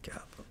invested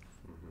capital.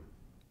 Mm-hmm.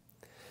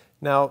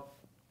 Now,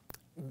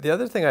 the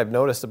other thing I've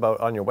noticed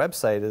on your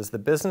website is the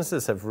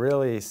businesses have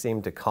really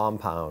seemed to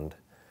compound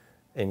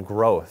in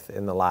growth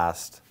in the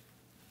last,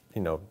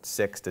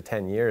 6 to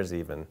 10 years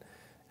even.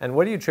 And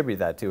what do you attribute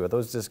that to? Are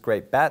those just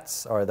great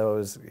bets? Are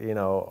those,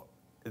 the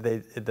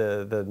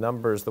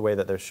numbers, the way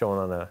that they're shown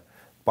on a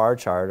bar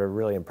chart are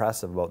really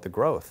impressive about the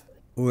growth?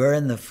 We're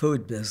in the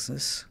food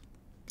business,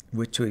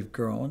 which we've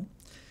grown.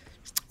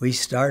 We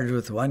started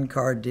with one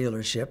car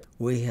dealership.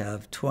 We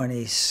have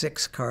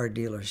 26 car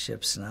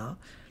dealerships now.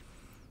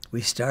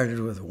 We started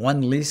with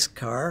one lease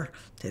car.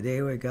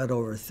 Today we got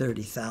over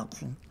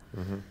 30,000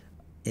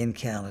 in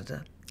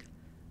Canada.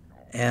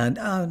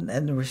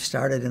 And we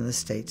started in the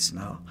States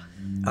now.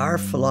 Our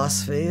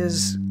philosophy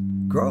is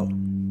grow.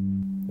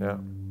 Yeah.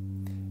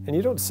 And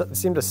you don't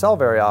seem to sell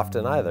very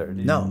often either,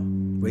 do you? No,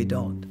 we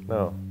don't.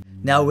 No.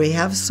 Now, we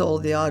have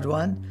sold the odd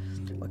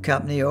one, a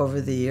company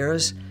over the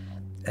years,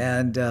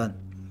 and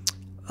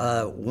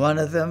one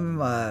of them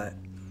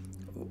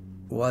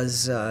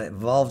was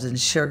involved in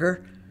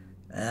sugar,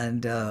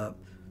 and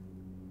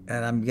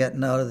I'm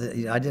getting out of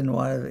I didn't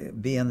want to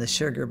be in the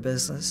sugar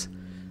business,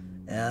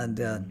 and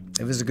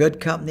it was a good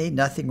company,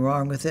 nothing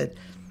wrong with it,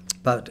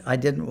 but I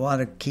didn't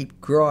want to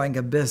keep growing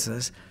a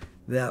business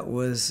that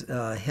was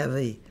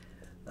heavily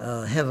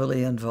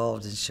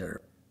involved in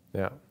sugar.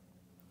 Yeah.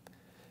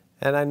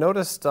 And I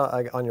noticed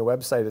on your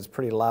website it's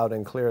pretty loud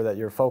and clear that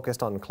you're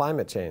focused on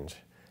climate change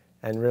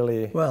and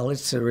really... Well,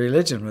 it's a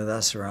religion with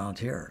us around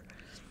here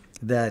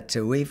that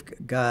we've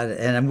got,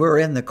 and we're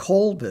in the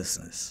coal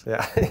business.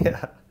 Yeah,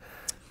 yeah.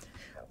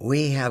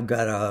 We have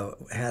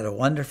had a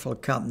wonderful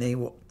company,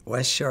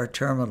 West Shore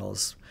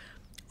Terminals,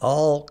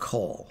 all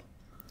coal.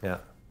 Yeah.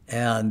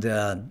 And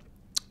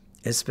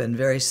it's been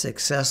very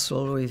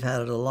successful. We've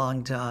had it a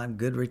long time,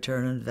 good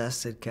return on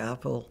invested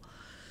capital,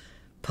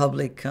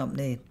 public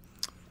company.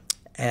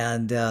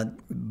 And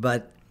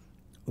but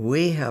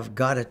we have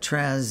got to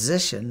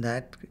transition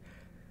that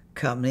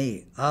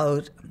company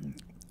out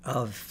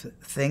of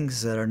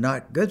things that are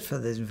not good for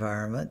the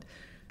environment,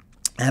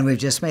 and we've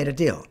just made a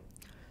deal.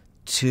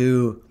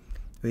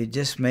 We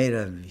just made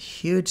a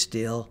huge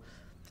deal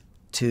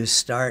to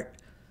start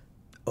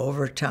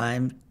over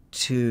time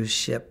to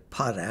ship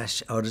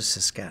potash out of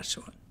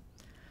Saskatchewan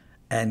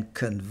and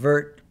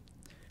convert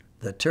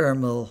the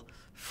terminal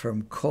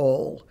from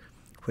coal,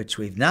 which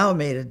we've now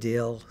made a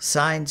deal,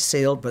 signed,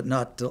 sealed, but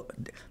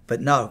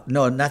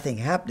nothing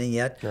happening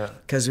yet,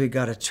 because we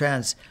got to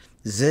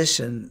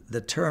transition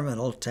the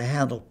terminal to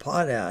handle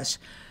potash,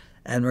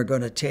 and we're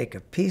going to take a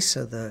piece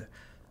of the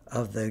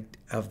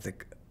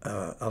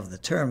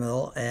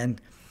terminal,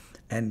 and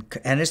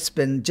it's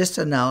been just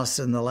announced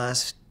in the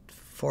last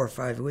 4 or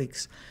 5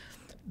 weeks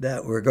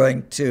that we're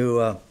going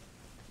to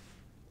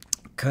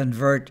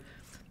convert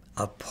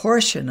a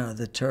portion of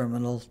the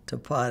terminal to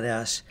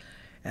potash.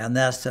 And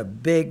that's a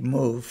big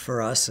move for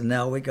us. And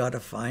now we got to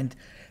find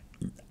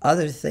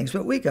other things.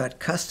 But we got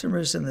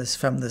customers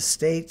from the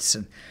States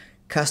and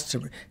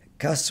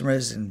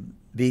customers in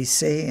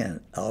BC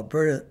and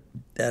Alberta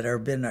that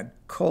have been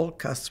coal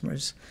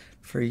customers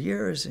for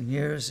years and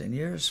years and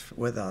years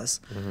with us.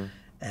 Mm-hmm.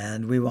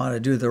 And we want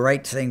to do the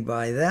right thing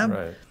by them.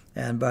 Right.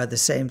 And by the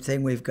same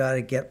thing, we've got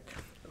to get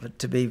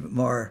to be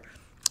more,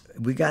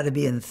 we got to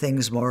be in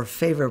things more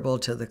favorable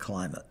to the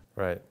climate.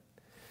 Right.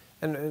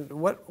 And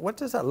what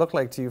does that look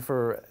like to you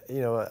for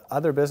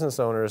other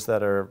business owners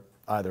that are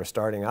either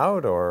starting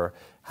out or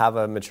have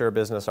a mature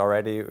business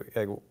already?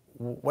 Like,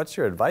 what's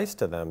your advice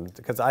to them?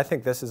 Because I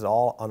think this is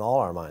all on all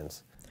our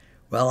minds.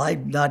 Well,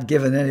 I'm not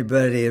giving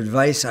anybody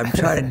advice. I'm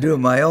trying to do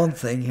my own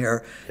thing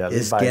here. Yeah,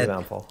 is get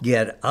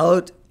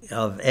out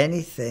of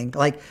anything.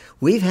 Like,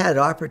 we've had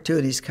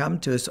opportunities come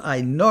to us I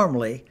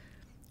normally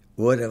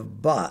would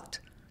have bought,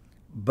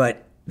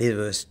 but it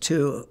was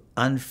too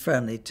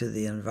unfriendly to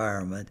the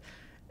environment.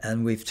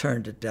 And we've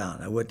turned it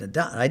down. I wouldn't have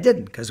done it. I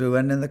didn't, because we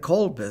went in the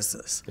coal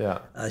business,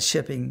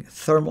 shipping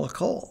thermal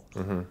coal.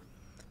 Mm-hmm.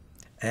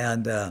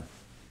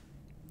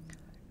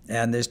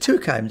 And there's two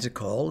kinds of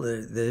coal.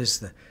 There's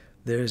the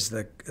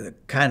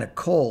kind of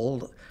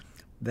coal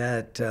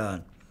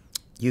that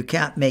you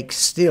can't make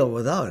steel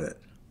without it,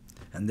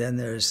 and then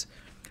there's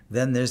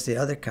the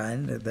other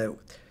kind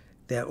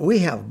that we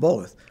have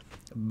both,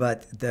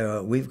 but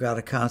we've got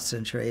to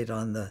concentrate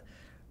on the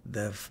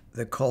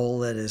coal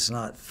that is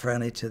not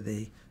friendly to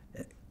the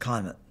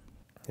climate.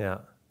 Yeah,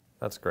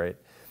 that's great.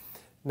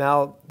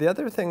 Now, the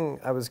other thing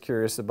I was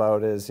curious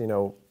about is,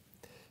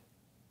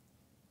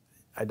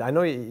 I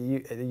know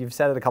you've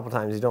said it a couple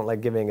times, you don't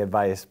like giving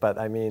advice, but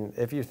I mean,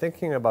 if you're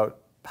thinking about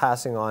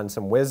passing on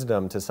some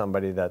wisdom to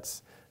somebody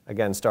that's,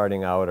 again,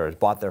 starting out or has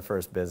bought their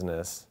first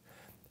business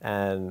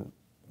and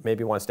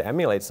maybe wants to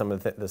emulate some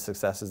of the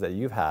successes that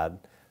you've had,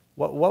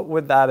 what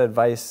would that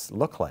advice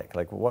look like?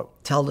 Like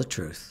what? Tell the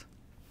truth.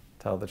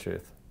 Tell the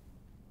truth.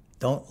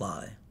 Don't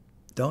lie.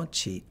 Don't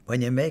cheat.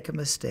 When you make a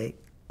mistake,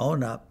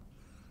 own up.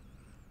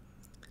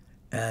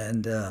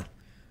 And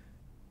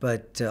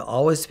but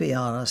always be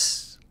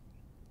honest.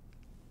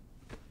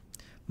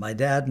 My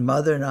dad and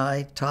mother and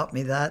I taught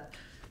me that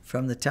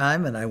from the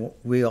time, and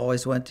we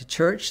always went to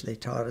church. They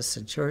taught us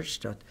in church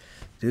to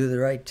do the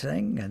right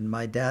thing, and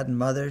my dad and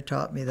mother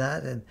taught me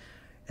that,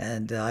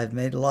 and I've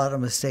made a lot of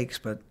mistakes,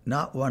 but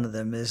not one of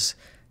them is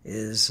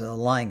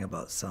lying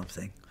about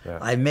something. Yeah.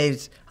 I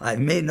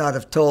may not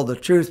have told the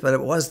truth, but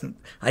it wasn't.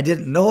 I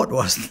didn't know it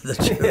wasn't the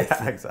truth.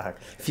 Yeah,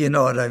 exactly. If you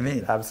know what I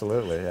mean.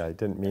 Absolutely. Yeah, I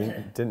didn't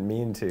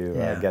mean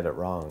to get it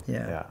wrong.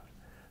 Yeah.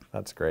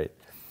 That's great.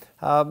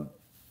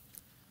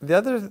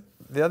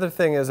 The other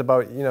thing is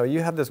about, you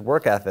have this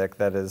work ethic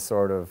that is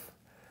sort of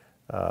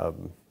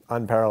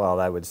unparalleled,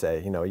 I would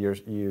say.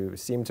 You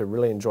seem to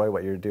really enjoy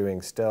what you're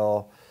doing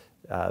still.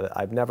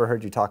 I've never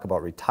heard you talk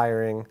about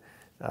retiring.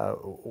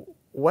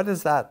 Where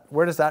does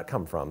that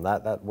come from?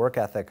 That work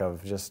ethic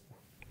of just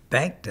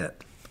bank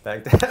debt.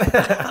 Bank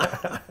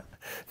debt.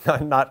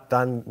 not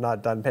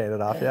done paying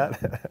it off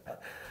yet.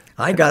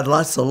 I got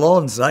lots of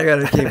loans. I got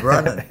to keep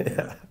running.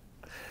 Yeah.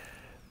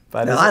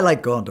 But now, I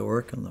like going to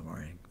work in the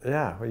morning.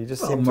 Yeah, well, you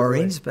just well, seem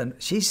Maureen's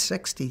she's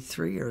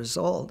 63 years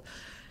old,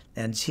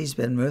 and she's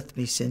been with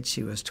me since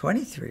she was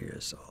 23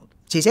 years old.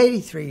 She's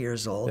 83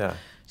 years old. Yeah.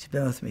 She's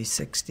been with me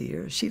 60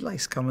 years. She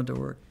likes coming to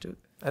work, too.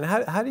 And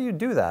how do you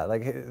do that?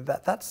 Like,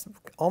 that's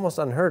almost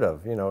unheard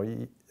of,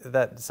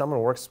 that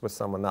someone works with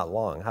someone that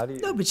long. How do you...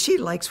 No, but she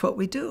likes what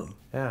we do.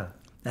 Yeah.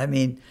 I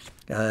mean,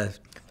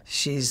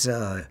 she's...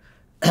 the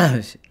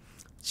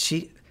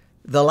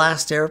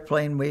last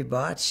airplane we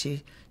bought,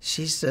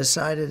 she's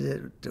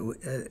decided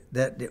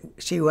that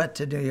she went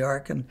to New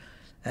York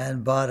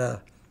and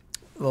bought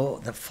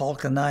the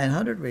Falcon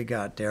 900 we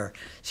got there.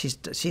 She's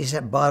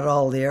bought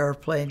all the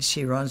airplanes.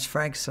 She runs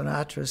Frank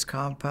Sinatra's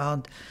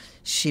compound.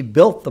 She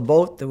built the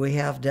boat that we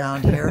have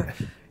down here,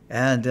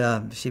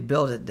 and she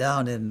built it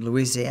down in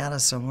Louisiana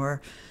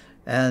somewhere,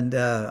 and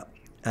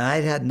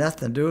I had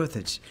nothing to do with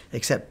it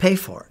except pay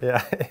for it.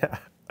 Yeah, yeah.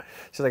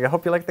 She's like, I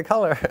hope you like the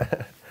color.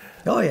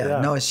 Oh,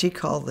 yeah. No, she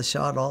called the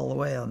shot all the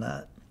way on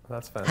that.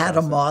 That's fantastic. Had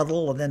a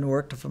model and then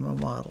worked from a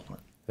model.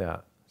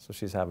 Yeah, so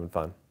she's having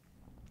fun.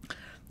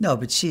 No,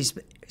 but she's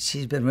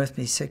been with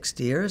me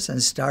 60 years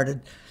and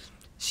started.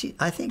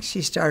 I think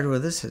she started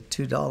with us at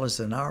 $2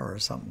 an hour or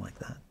something like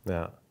that.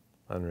 Yeah,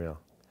 unreal.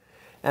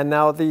 And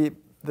now the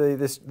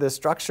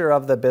structure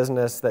of the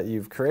business that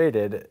you've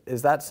created,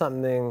 is that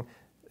something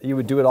you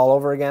would do it all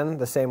over again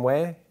the same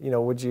way?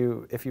 Would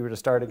you, if you were to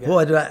start again?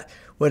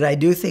 Would I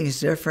do things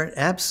different?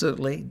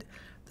 Absolutely.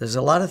 There's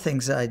a lot of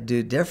things I'd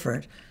do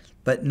different,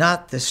 but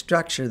not the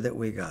structure that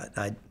we got.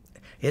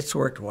 It's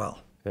worked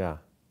well. Yeah,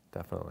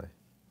 definitely.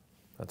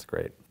 That's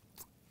great.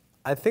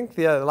 I think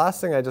the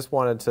last thing I just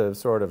wanted to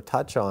sort of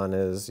touch on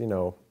is,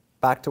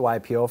 back to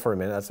YPO for a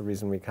minute. That's the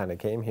reason we kind of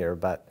came here.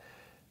 But,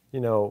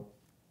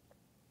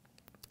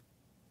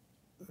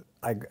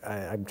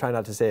 I'm trying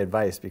not to say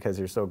advice because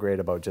you're so great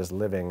about just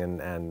living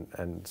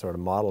and sort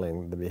of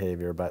modeling the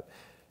behavior. But,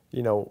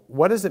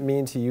 what does it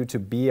mean to you to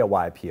be a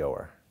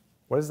YPOer?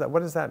 What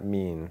does that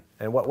mean?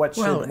 And what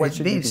should you be doing?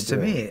 It means to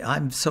me,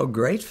 I'm so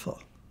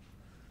grateful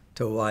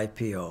to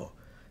YPO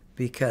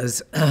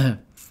because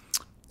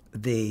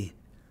the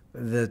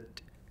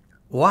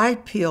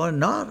YPO,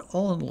 not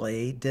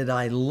only did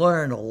I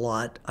learn a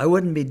lot, I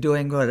wouldn't be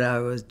doing what I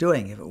was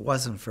doing if it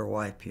wasn't for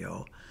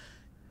YPO.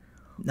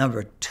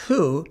 Number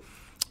two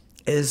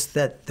is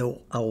that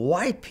a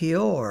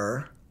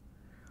YPOer,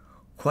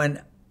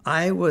 when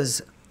I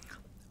was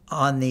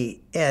on the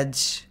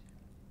edge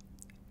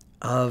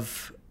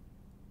of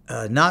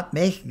not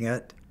making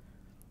it,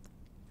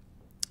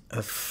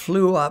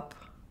 flew up.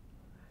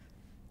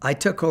 I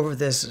took over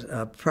this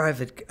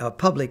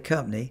public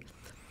company,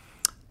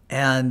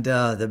 and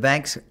the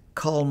banks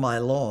called my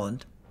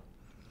loan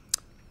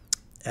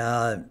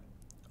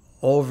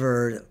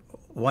over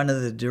one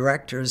of the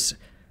directors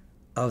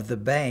of the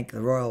bank, the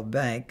Royal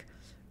Bank.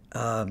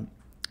 I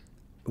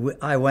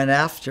went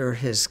after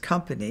his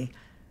company,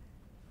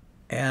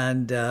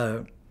 and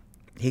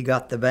he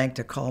got the bank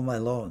to call my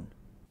loan.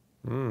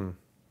 Mm.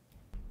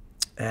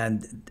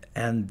 And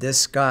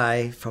this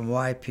guy from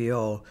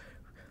YPO,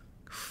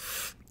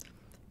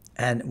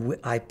 and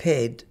I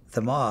paid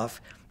them off,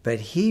 but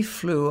he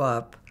flew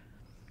up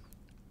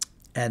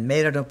and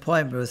made an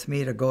appointment with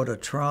me to go to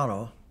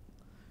Toronto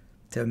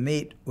to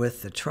meet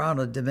with the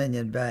Toronto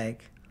Dominion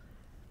Bank.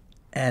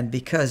 And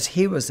because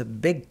he was a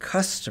big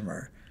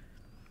customer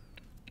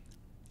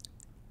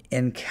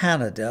in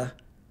Canada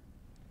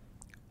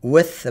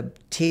with the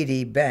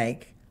TD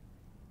Bank,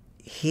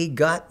 he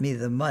got me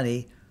the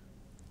money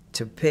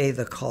to pay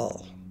the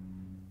call.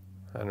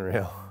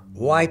 Unreal.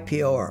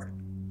 YPOer.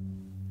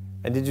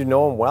 And did you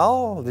know him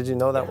well? Did you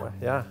know that way?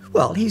 Yeah.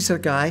 Well, he's a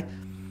guy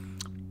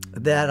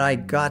that I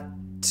got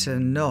to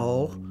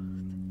know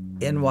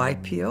in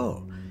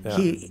YPO. Yeah.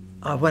 He,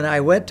 when I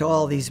went to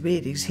all these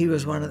meetings, he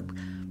was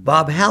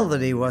Bob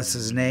Halliday was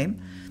his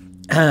name,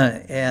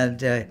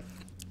 and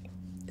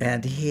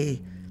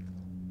he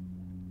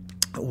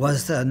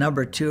was the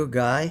number 2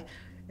 guy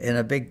in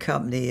a big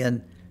company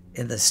in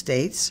the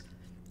States,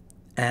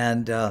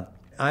 and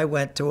I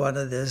went to one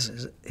of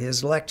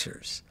his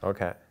lectures.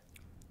 Okay.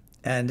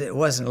 And it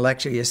wasn't a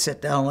lecture. You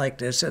sit down like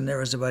this, and there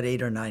was about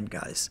 8 or 9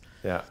 guys.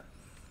 Yeah.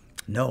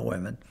 No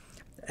women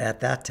at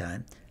that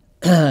time.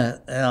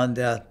 And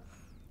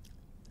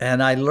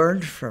I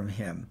learned from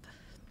him.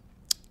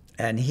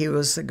 And he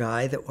was the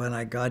guy that when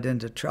I got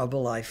into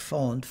trouble, I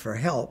phoned for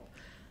help.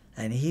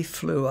 And he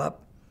flew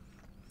up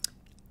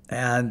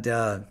and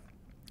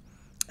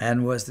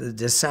was the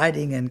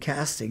deciding and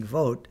casting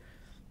vote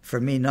for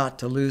me not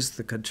to lose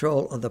the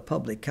control of the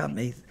public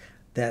company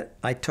that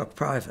I took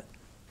private.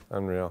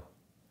 Unreal.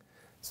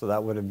 So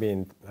that would have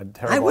been a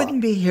terrible... I wouldn't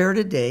be here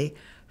today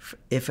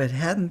if it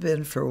hadn't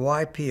been for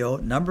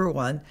YPO, number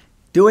 1,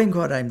 doing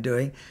what I'm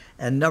doing,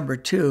 and number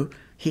 2,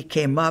 he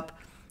came up.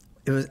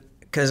 It was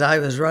because I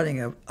was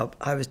running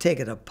I was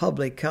taking a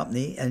public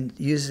company and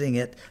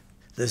using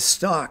the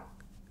stock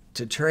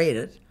to trade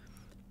it,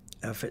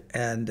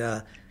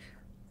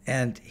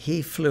 and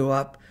he flew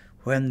up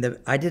when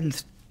I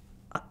didn't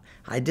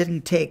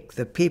take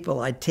the people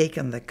I'd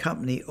taken the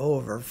company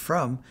over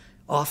from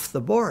off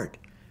the board.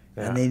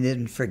 Yeah. And they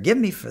didn't forgive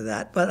me for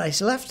that, but I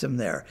left them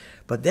there.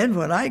 But then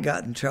when I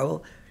got in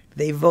trouble,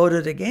 they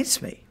voted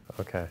against me.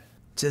 Okay.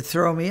 To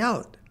throw me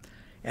out.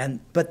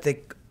 But the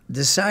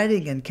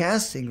deciding and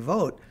casting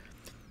vote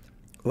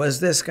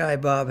was this guy,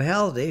 Bob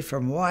Halliday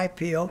from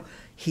YPO.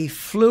 He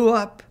flew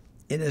up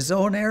in his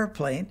own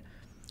airplane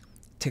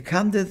to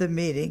come to the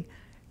meeting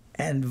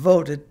and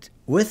voted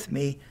with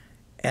me.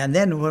 And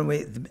then when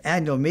the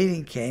annual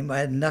meeting came, I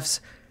had enough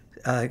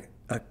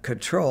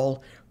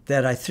control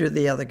that I threw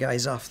the other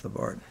guys off the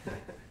board.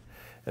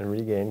 And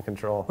regained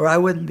control. Or I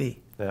wouldn't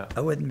be. Yeah.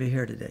 I wouldn't be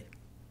here today.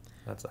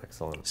 That's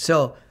excellent.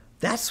 So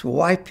that's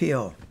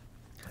YPO.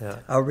 Yeah.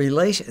 A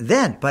relation.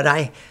 Then,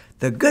 but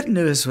the good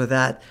news with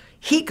that,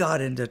 he got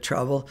into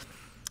trouble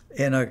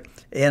in a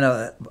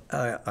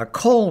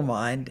coal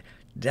mine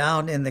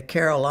down in the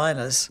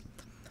Carolinas,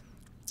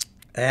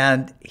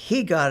 and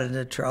he got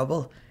into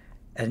trouble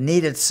and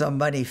needed some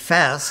money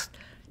fast.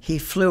 He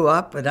flew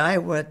up, and I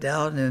went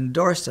down and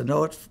endorsed a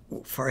note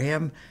for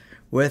him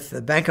with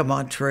the Bank of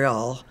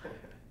Montreal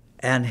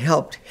and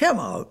helped him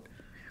out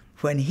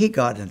when he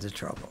got into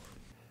trouble.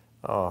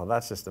 Oh,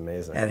 that's just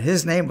amazing. And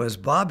his name was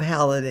Bob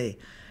Halliday,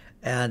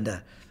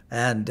 and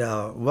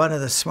one of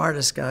the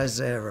smartest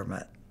guys I ever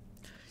met.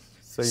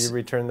 So you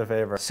returned the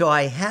favor. So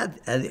I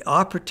had the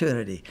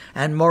opportunity.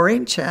 And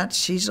Maureen Chance,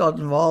 she's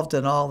involved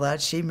in all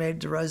that. She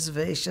made the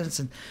reservations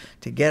and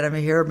to get him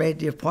here, made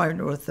the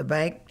appointment with the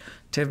bank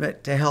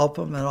to help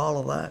him and all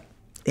of that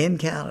in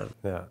Canada.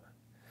 Yeah.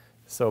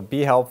 So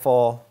be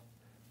helpful,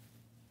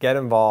 get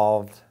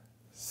involved,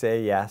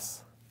 say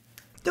yes.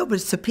 No, but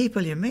it's the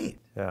people you meet.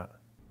 Yeah.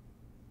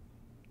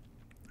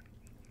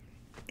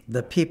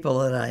 The people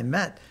that I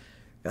met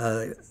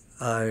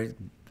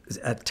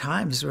at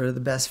times were the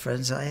best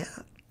friends I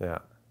had. Yeah.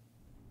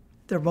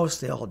 They're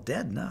mostly all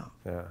dead now.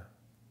 Yeah.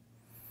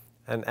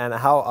 And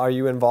how are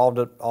you involved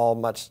at all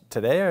much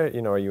today?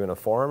 Or are you in a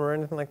forum or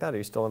anything like that? Are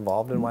you still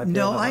involved in YPO?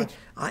 No,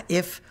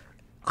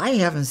 I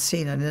haven't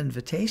seen an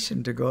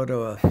invitation to go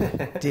to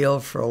a deal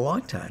for a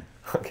long time.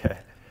 Okay.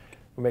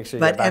 We'll make sure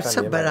you get back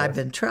on the but I've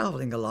been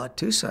traveling a lot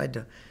too, so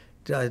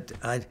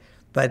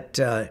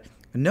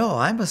no,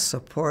 I'm a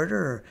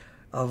supporter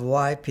of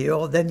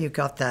YPO. Then you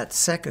got that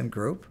second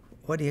group.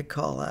 What do you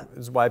call that?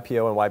 It's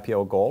YPO and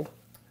YPO Gold?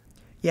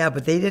 Yeah,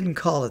 but they didn't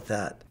call it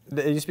that.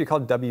 It used to be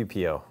called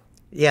WPO.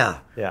 Yeah.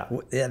 Yeah.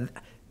 And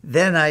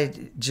then I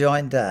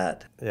joined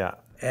that. Yeah.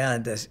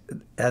 And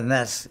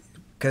that's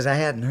because I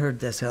hadn't heard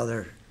this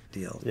other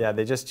deal. Yeah,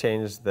 they just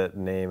changed the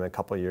name a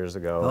couple of years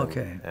ago.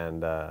 Okay.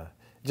 And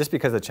just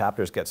because the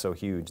chapters get so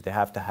huge, they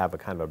have to have a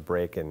kind of a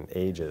break in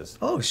ages.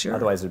 Oh, sure.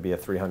 Otherwise, it'd be a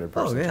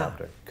 300-person yeah.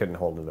 chapter. Couldn't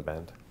hold an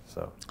event.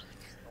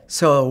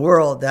 So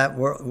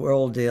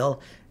world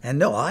deal. And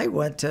no, I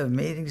went to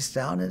meetings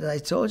down in, I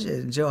told you,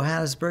 in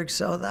Johannesburg,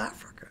 South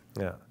Africa.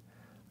 Yeah.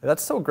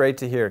 That's so great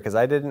to hear, because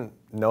I didn't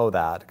know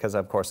that, because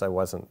of course I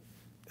wasn't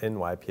in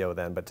YPO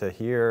then, but to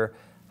hear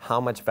how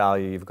much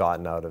value you've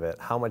gotten out of it,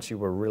 how much you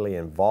were really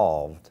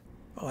involved.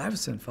 Oh, I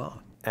was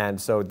involved.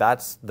 And so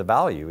that's the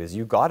value, is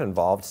you got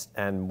involved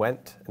and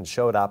went and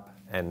showed up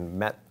and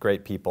met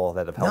great people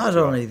that have helped you. Not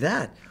only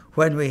that,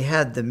 when we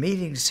had the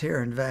meetings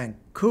here in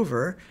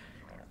Vancouver,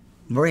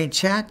 Maureen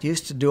Chat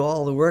used to do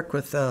all the work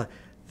with the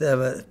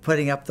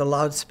putting up the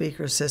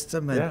loudspeaker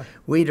system, and yeah.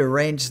 We'd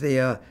arrange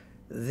the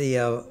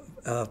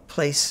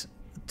place,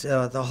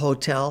 the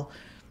hotel,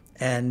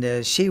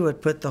 and she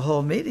would put the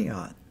whole meeting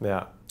on.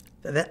 Yeah.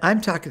 I'm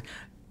talking,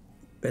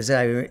 as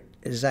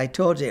I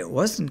told you, it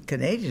wasn't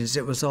Canadians.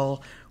 It was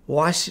all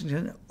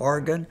Washington,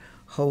 Oregon,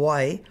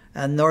 Hawaii,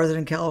 and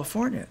Northern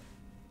California.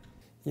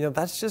 You know,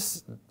 that's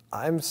just,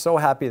 I'm so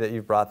happy that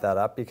you brought that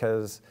up,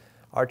 because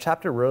our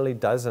chapter really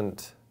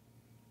doesn't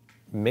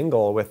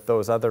mingle with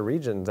those other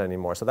regions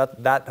anymore. So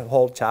that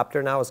whole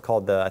chapter now is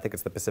called I think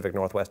it's the Pacific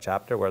Northwest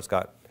chapter, where it's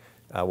got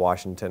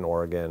Washington,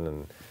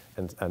 Oregon,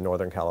 and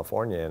Northern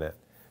California in it.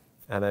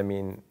 And I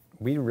mean,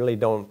 we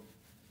don't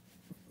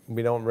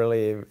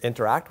really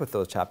interact with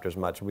those chapters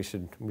much. We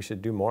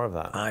should do more of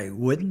that. I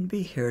wouldn't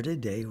be here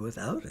today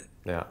without it.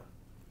 Yeah,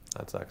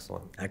 that's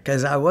excellent.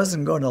 Because I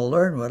wasn't going to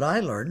learn what I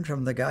learned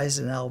from the guys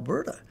in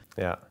Alberta.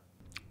 Yeah.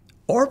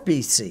 Or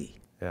BC.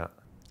 Yeah.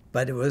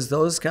 But it was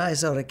those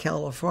guys out of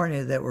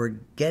California that were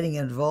getting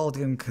involved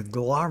in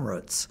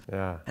conglomerates.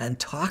 Yeah. And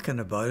talking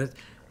about it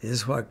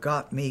is what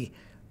got me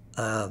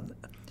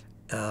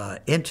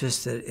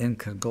interested in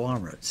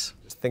conglomerates.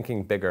 Just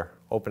thinking bigger,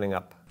 opening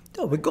up.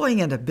 No, but going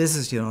into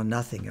business you know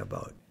nothing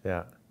about.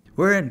 Yeah.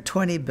 We're in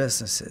 20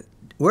 businesses.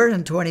 We're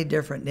in 20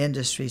 different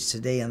industries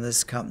today in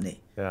this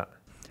company. Yeah.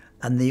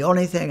 And the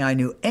only thing I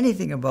knew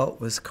anything about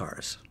was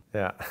cars.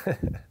 Yeah.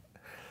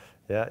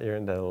 Yeah, you're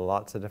into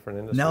lots of different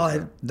industries. Now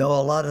I know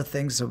a lot of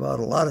things about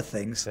a lot of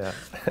things. Yeah.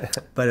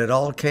 But it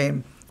all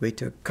came, we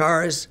took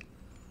cars,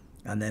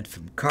 and then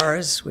from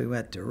cars we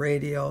went to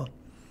radio,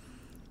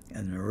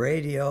 and the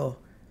radio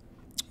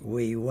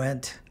we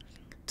went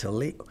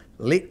to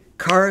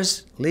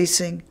cars,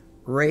 leasing,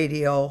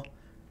 radio,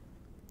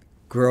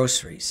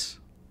 groceries.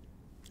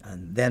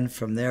 And then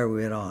from there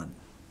we went on.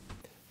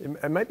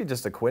 It might be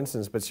just a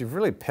coincidence, but you've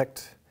really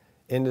picked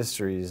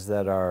industries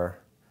that are,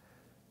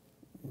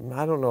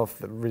 I don't know if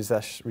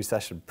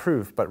recession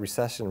proof, but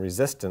recession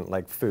resistant,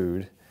 like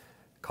food.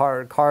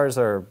 Cars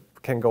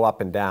can go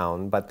up and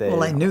down, but they.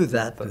 Well, I knew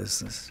that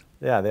business.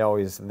 Yeah,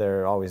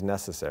 they're always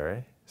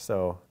necessary.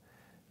 So,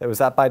 was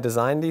that by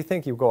design? Do you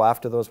think you go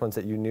after those ones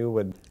that you knew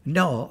would?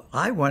 No,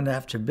 I went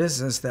after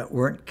business that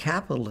weren't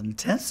capital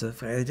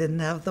intensive. I didn't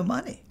have the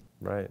money.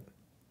 Right.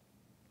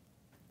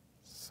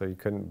 So you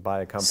couldn't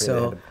buy a company.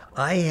 So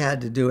I had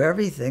to do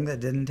everything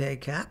that didn't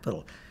take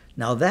capital.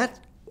 Now that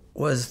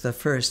was the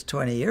first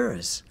 20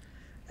 years.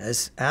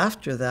 As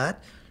after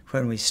that,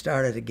 when we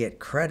started to get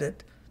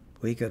credit,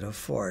 we could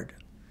afford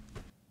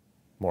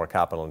more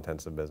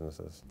capital-intensive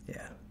businesses.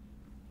 Yeah.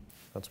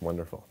 That's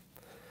wonderful.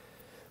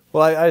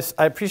 Well,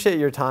 I appreciate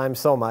your time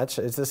so much.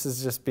 This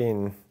has just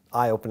been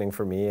eye-opening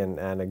for me and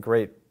a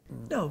great...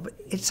 No, but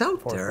it's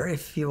out there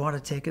if you want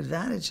to take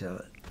advantage of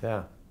it.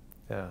 Yeah,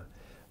 yeah.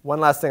 One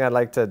last thing I'd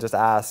like to just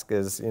ask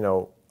is, you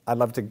know, I'd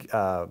love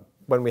to...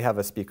 when we have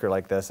a speaker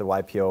like this at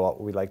YPO,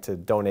 we'd like to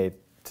donate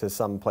to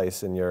some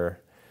place in your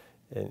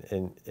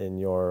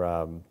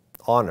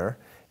honor.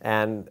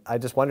 And I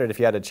just wondered if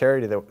you had a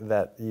charity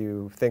that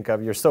you think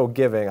of. You're so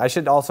giving. I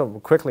should also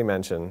quickly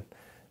mention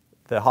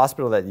the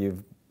hospital that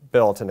you've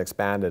built and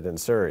expanded in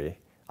Surrey.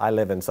 I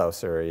live in South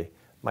Surrey.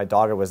 My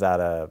daughter was at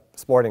a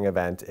sporting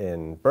event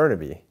in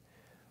Burnaby,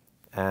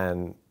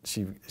 and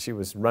she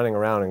was running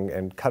around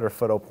and cut her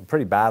foot open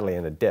pretty badly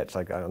in a ditch,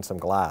 like on some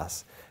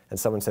glass. And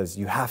someone says,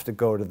 you have to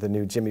go to the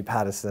new Jimmy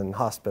Pattison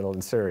Hospital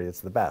in Surrey. It's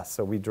the best.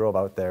 So we drove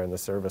out there, and the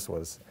service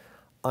was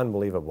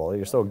unbelievable.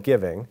 You're so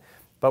giving.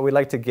 But we'd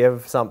like to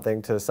give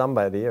something to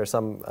somebody or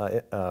some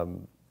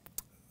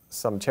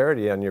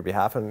charity on your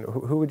behalf. And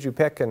who would you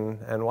pick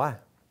and why?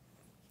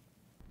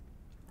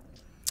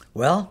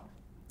 Well,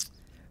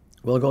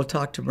 we'll go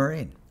talk to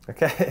Maureen.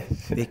 Okay.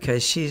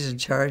 Because she's in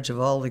charge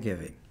of all the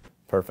giving.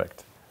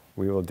 Perfect.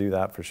 We will do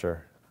that for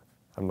sure.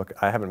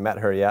 I haven't met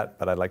her yet,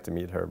 but I'd like to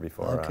meet her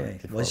before. Okay.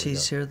 Well,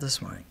 she's here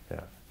this morning.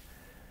 Yeah.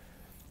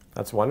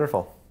 That's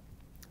wonderful.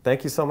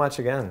 Thank you so much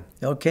again.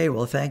 Okay.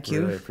 Well, thank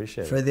you really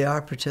appreciate for it. the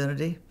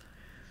opportunity.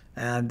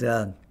 And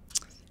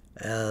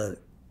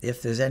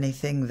if there's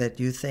anything that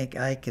you think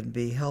I can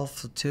be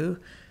helpful to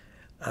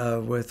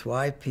with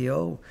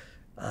YPO,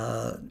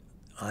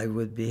 I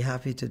would be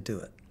happy to do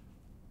it.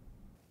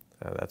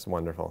 That's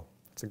wonderful.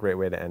 It's a great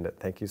way to end it.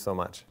 Thank you so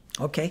much.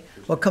 Okay.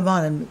 Well, come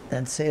on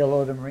and say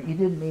hello to Marie. You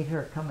didn't meet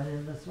her coming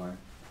in this morning?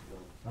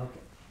 Okay.